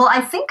here? Well, I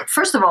think,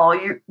 first of all,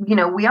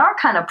 we are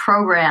kind of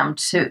programmed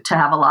to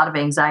have a lot of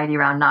anxiety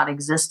around not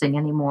existing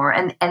anymore.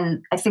 And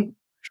I think,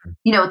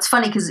 it's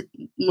funny because,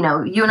 you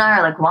and I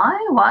are like, why?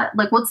 What?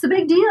 Like, what's the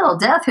big deal?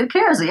 Death, who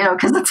cares?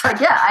 Because it's like,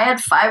 yeah, I had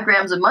 5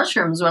 grams of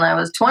mushrooms when I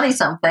was 20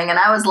 something. And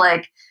I was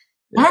like,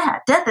 yeah,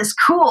 death is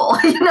cool.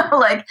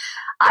 Like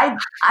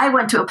I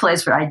went to a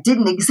place where I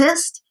didn't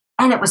exist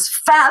and it was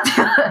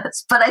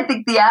fabulous. But I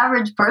think the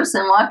average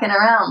person walking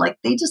around, like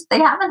they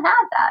haven't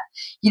had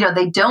that.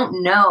 They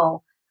don't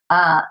know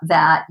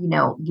that,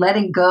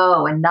 letting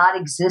go and not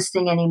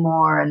existing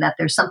anymore, and that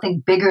there's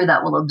something bigger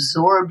that will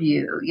absorb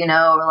you,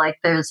 or like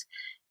there's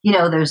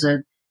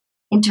a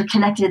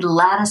interconnected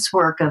lattice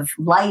work of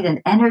light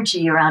and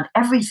energy around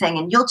everything,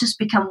 and you'll just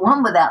become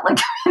one with that. Like,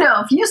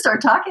 if you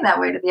start talking that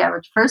way to the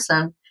average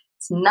person,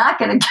 it's not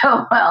going to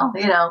go well.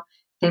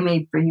 They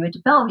may bring you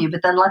into Bellevue,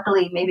 but then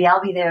luckily maybe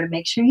I'll be there to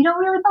make sure you don't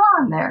really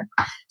belong there.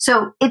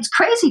 So it's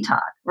crazy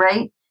talk,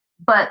 right?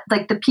 But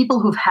like the people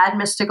who've had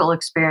mystical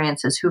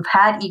experiences, who've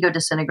had ego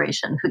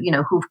disintegration,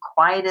 who've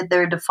quieted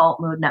their default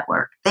mode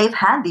network, they've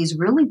had these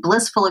really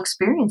blissful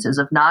experiences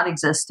of not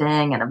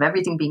existing and of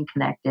everything being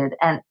connected.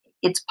 And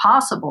it's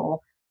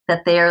possible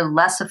that they are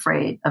less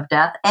afraid of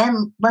death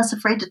and less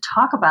afraid to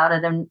talk about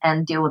it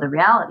and deal with the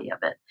reality of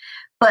it.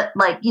 But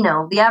like,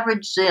 the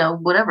average,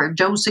 whatever,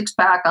 Joe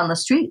Sixpack on the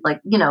street,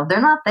 like,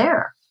 they're not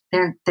there.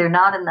 They're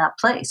not in that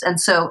place.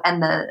 And so,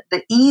 and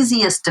the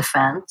easiest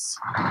defense,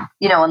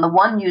 and the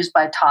one used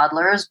by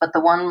toddlers, but the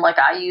one like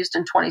I used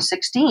in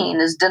 2016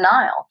 is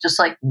denial. Just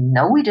like,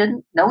 no, we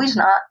didn't. No, he's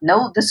not.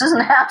 No, this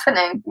isn't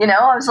happening.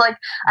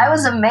 I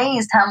was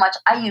amazed how much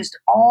I used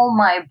all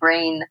my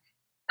brain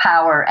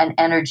power and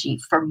energy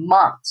for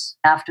months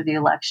after the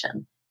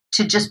election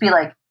to just be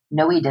like,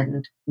 no, he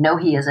didn't. No,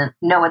 he isn't.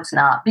 No, it's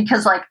not.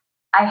 Because like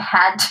I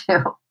had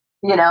to,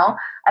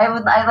 I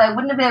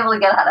wouldn't have been able to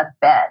get out of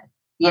bed,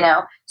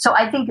 So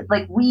I think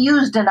like we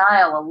use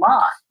denial a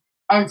lot,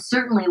 and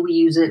certainly we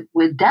use it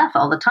with death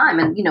all the time.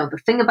 And, the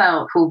thing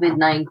about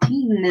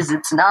COVID-19 is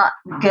it's not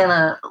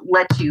gonna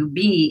let you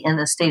be in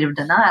a state of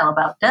denial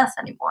about death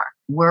anymore.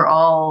 We're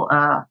all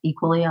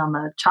equally on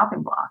the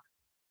chopping block.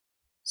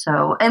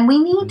 So, and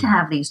we need to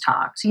have these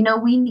talks.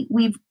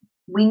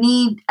 We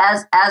need,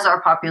 as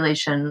our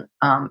population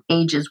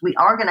ages, we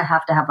are going to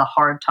have the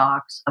hard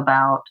talks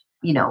about,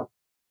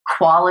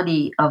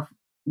 quality of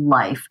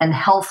life and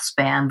health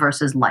span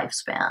versus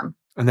lifespan.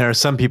 And there are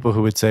some people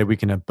who would say we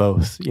can have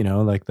both,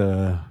 like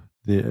the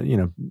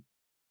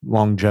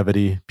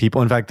longevity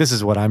people. In fact, this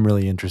is what I'm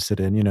really interested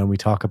in. We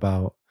talk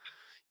about,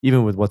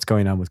 even with what's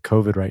going on with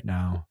COVID right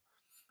now,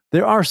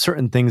 there are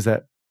certain things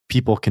that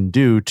people can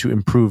do to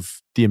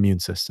improve the immune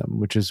system,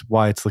 which is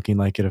why it's looking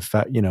like it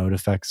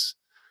affects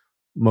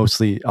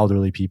mostly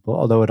elderly people,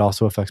 although it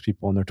also affects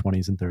people in their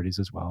 20s and 30s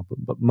as well,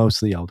 but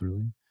mostly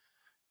elderly.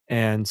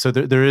 And so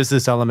there is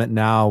this element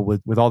now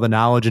with all the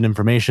knowledge and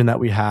information that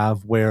we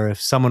have, where if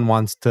someone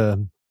wants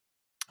to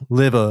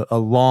live a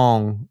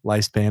long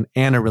lifespan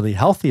and a really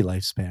healthy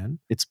lifespan,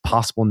 it's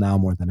possible now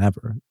more than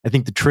ever. I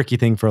think the tricky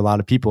thing for a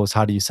lot of people is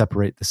how do you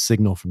separate the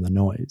signal from the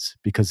noise?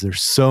 Because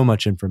there's so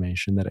much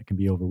information that it can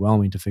be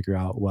overwhelming to figure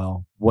out,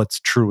 well, what's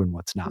true and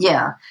what's not.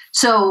 Yeah.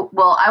 So,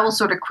 well, I will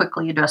sort of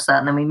quickly address that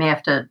and then we may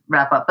have to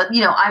wrap up. But,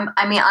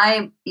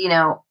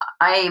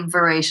 I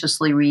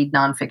voraciously read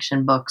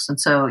nonfiction books. And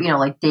so,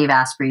 like Dave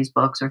Asprey's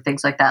books or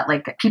things like that,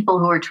 like people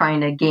who are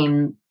trying to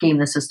game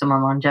the system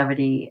on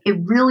longevity, it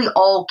really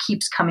all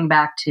keeps coming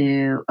back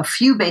to a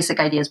few basic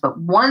ideas. But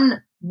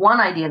one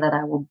idea that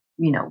I will,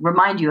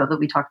 remind you of that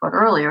we talked about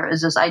earlier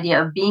is this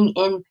idea of being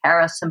in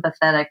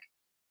parasympathetic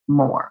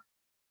more,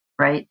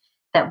 right?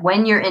 That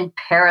when you're in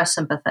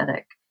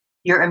parasympathetic,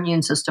 your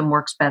immune system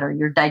works better,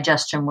 your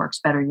digestion works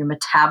better, your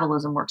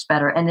metabolism works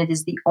better. And it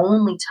is the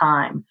only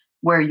time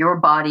where your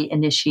body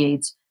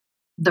initiates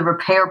the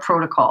repair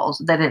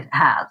protocols that it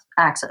has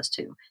access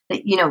to.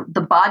 That,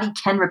 the body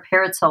can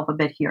repair itself a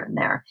bit here and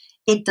there.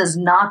 It does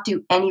not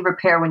do any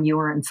repair when you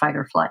are in fight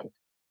or flight.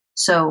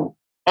 So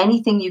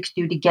anything you can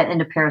do to get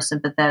into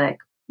parasympathetic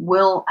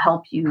will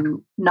help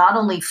you not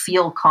only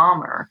feel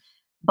calmer,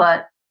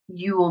 but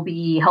you will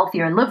be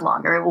healthier and live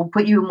longer. It will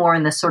put you more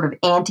in this sort of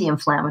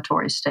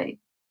anti-inflammatory state,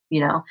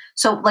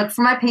 So like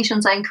for my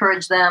patients, I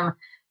encourage them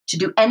to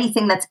do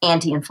anything that's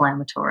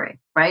anti-inflammatory,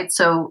 right?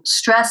 So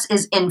stress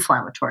is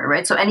inflammatory,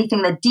 right? So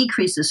anything that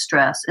decreases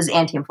stress is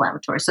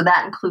anti-inflammatory. So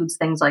that includes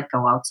things like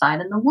go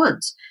outside in the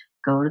woods,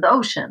 go to the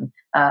ocean,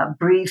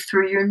 breathe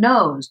through your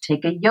nose,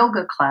 take a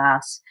yoga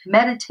class,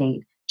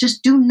 meditate.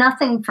 Just do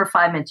nothing for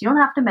 5 minutes. You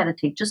don't have to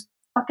meditate. Just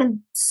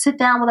fucking sit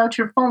down without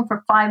your phone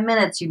for 5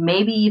 minutes.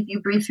 Maybe if you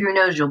breathe through your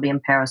nose, you'll be in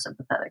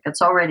parasympathetic.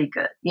 It's already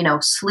good.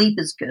 Sleep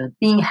is good.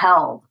 Being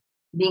held,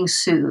 being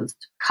soothed,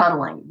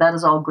 cuddling, that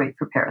is all great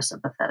for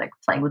parasympathetic.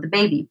 Playing with a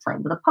baby,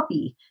 playing with a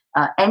puppy,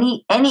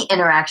 any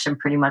interaction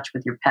pretty much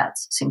with your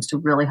pets seems to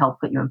really help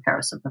put you in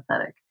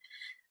parasympathetic.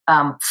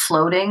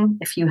 Floating,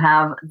 if you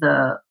have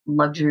the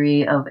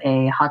luxury of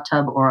a hot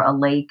tub or a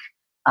lake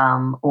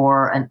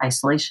or an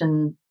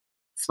isolation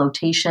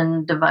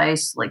flotation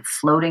device, like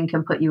floating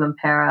can put you in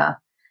para.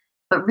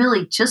 But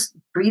really just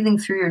breathing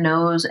through your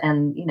nose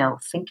and,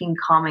 thinking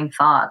calming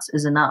thoughts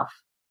is enough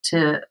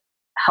to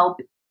help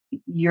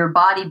your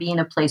body be in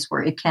a place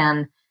where it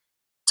can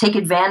take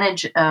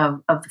advantage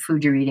of the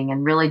food you're eating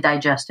and really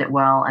digest it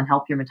well and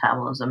help your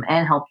metabolism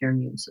and help your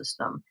immune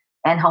system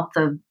and help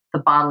the the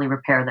bodily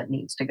repair that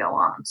needs to go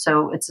on.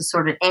 So it's a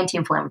sort of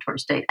anti-inflammatory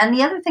state. And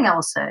the other thing I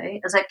will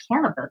say is that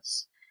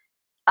cannabis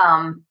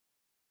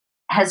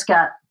has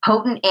got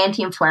potent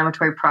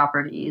anti-inflammatory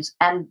properties.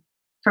 And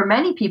for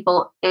many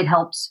people, it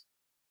helps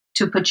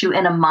to put you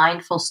in a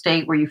mindful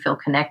state where you feel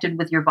connected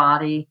with your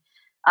body,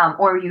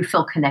 or you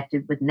feel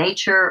connected with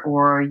nature,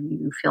 or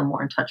you feel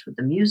more in touch with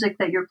the music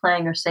that you're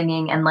playing or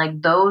singing. And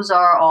like those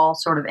are all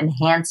sort of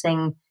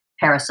enhancing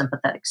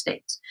parasympathetic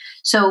states.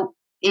 So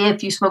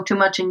if you smoke too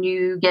much and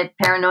you get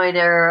paranoid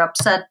or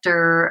upset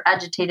or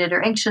agitated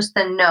or anxious,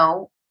 then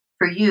no,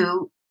 for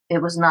you,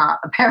 it was not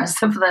a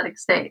parasympathetic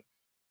state.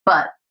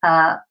 But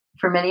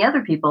for many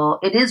other people,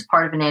 it is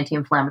part of an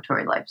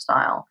anti-inflammatory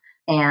lifestyle,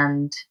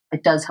 and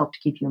it does help to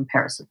keep you in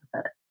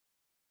parasympathetic.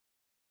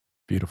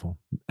 Beautiful.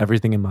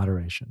 Everything in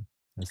moderation,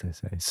 as they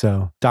say.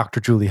 So, Dr.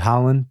 Julie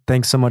Holland,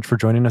 thanks so much for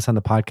joining us on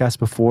the podcast.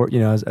 Before,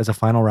 as a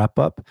final wrap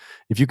up,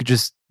 if you could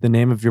just, the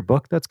name of your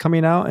book that's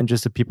coming out, and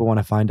just if people want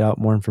to find out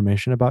more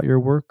information about your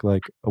work,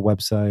 like a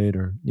website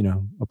or,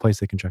 a place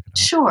they can check it out.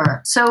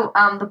 Sure. So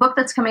the book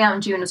that's coming out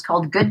in June is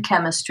called Good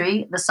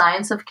Chemistry, The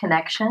Science of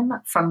Connection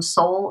from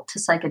Soul to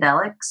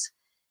Psychedelics.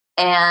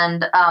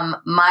 And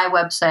my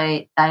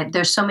website,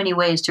 there's so many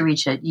ways to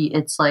reach it.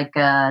 It's like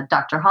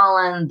Dr.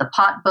 Holland,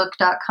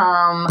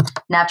 thepotbook.com,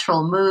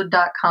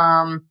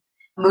 naturalmood.com,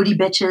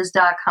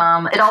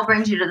 moodybitches.com. It all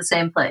brings you to the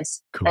same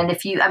place. Cool. And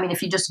if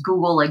you just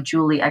Google like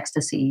Julie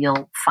Ecstasy,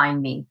 you'll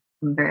find me.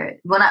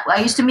 When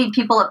I used to meet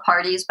people at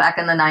parties back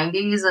in the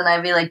 90s, and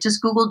I'd be like,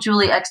 just Google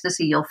Julie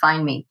Ecstasy, you'll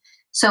find me.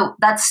 So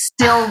that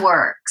still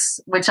works,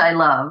 which I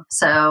love.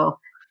 So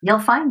you'll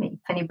find me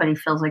if anybody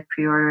feels like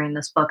pre-ordering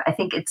this book. I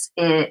think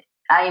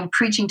I am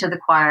preaching to the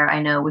choir, I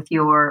know, with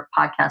your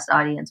podcast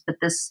audience, but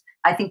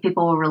I think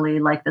people will really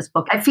like this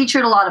book. I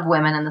featured a lot of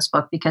women in this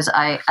book because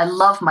I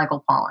love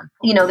Michael Pollan.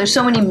 There's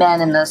so many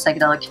men in the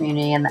psychedelic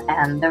community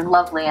and they're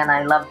lovely and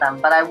I love them,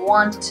 but I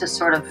want to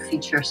sort of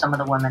feature some of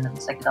the women in the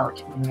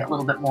psychedelic community a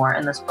little bit more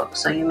in this book.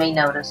 So you may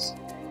notice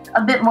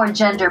a bit more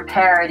gender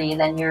parity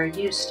than you're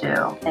used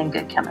to in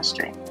Good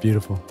Chemistry.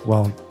 Beautiful.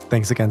 Well,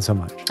 thanks again so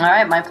much. All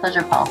right. My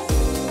pleasure, Paul.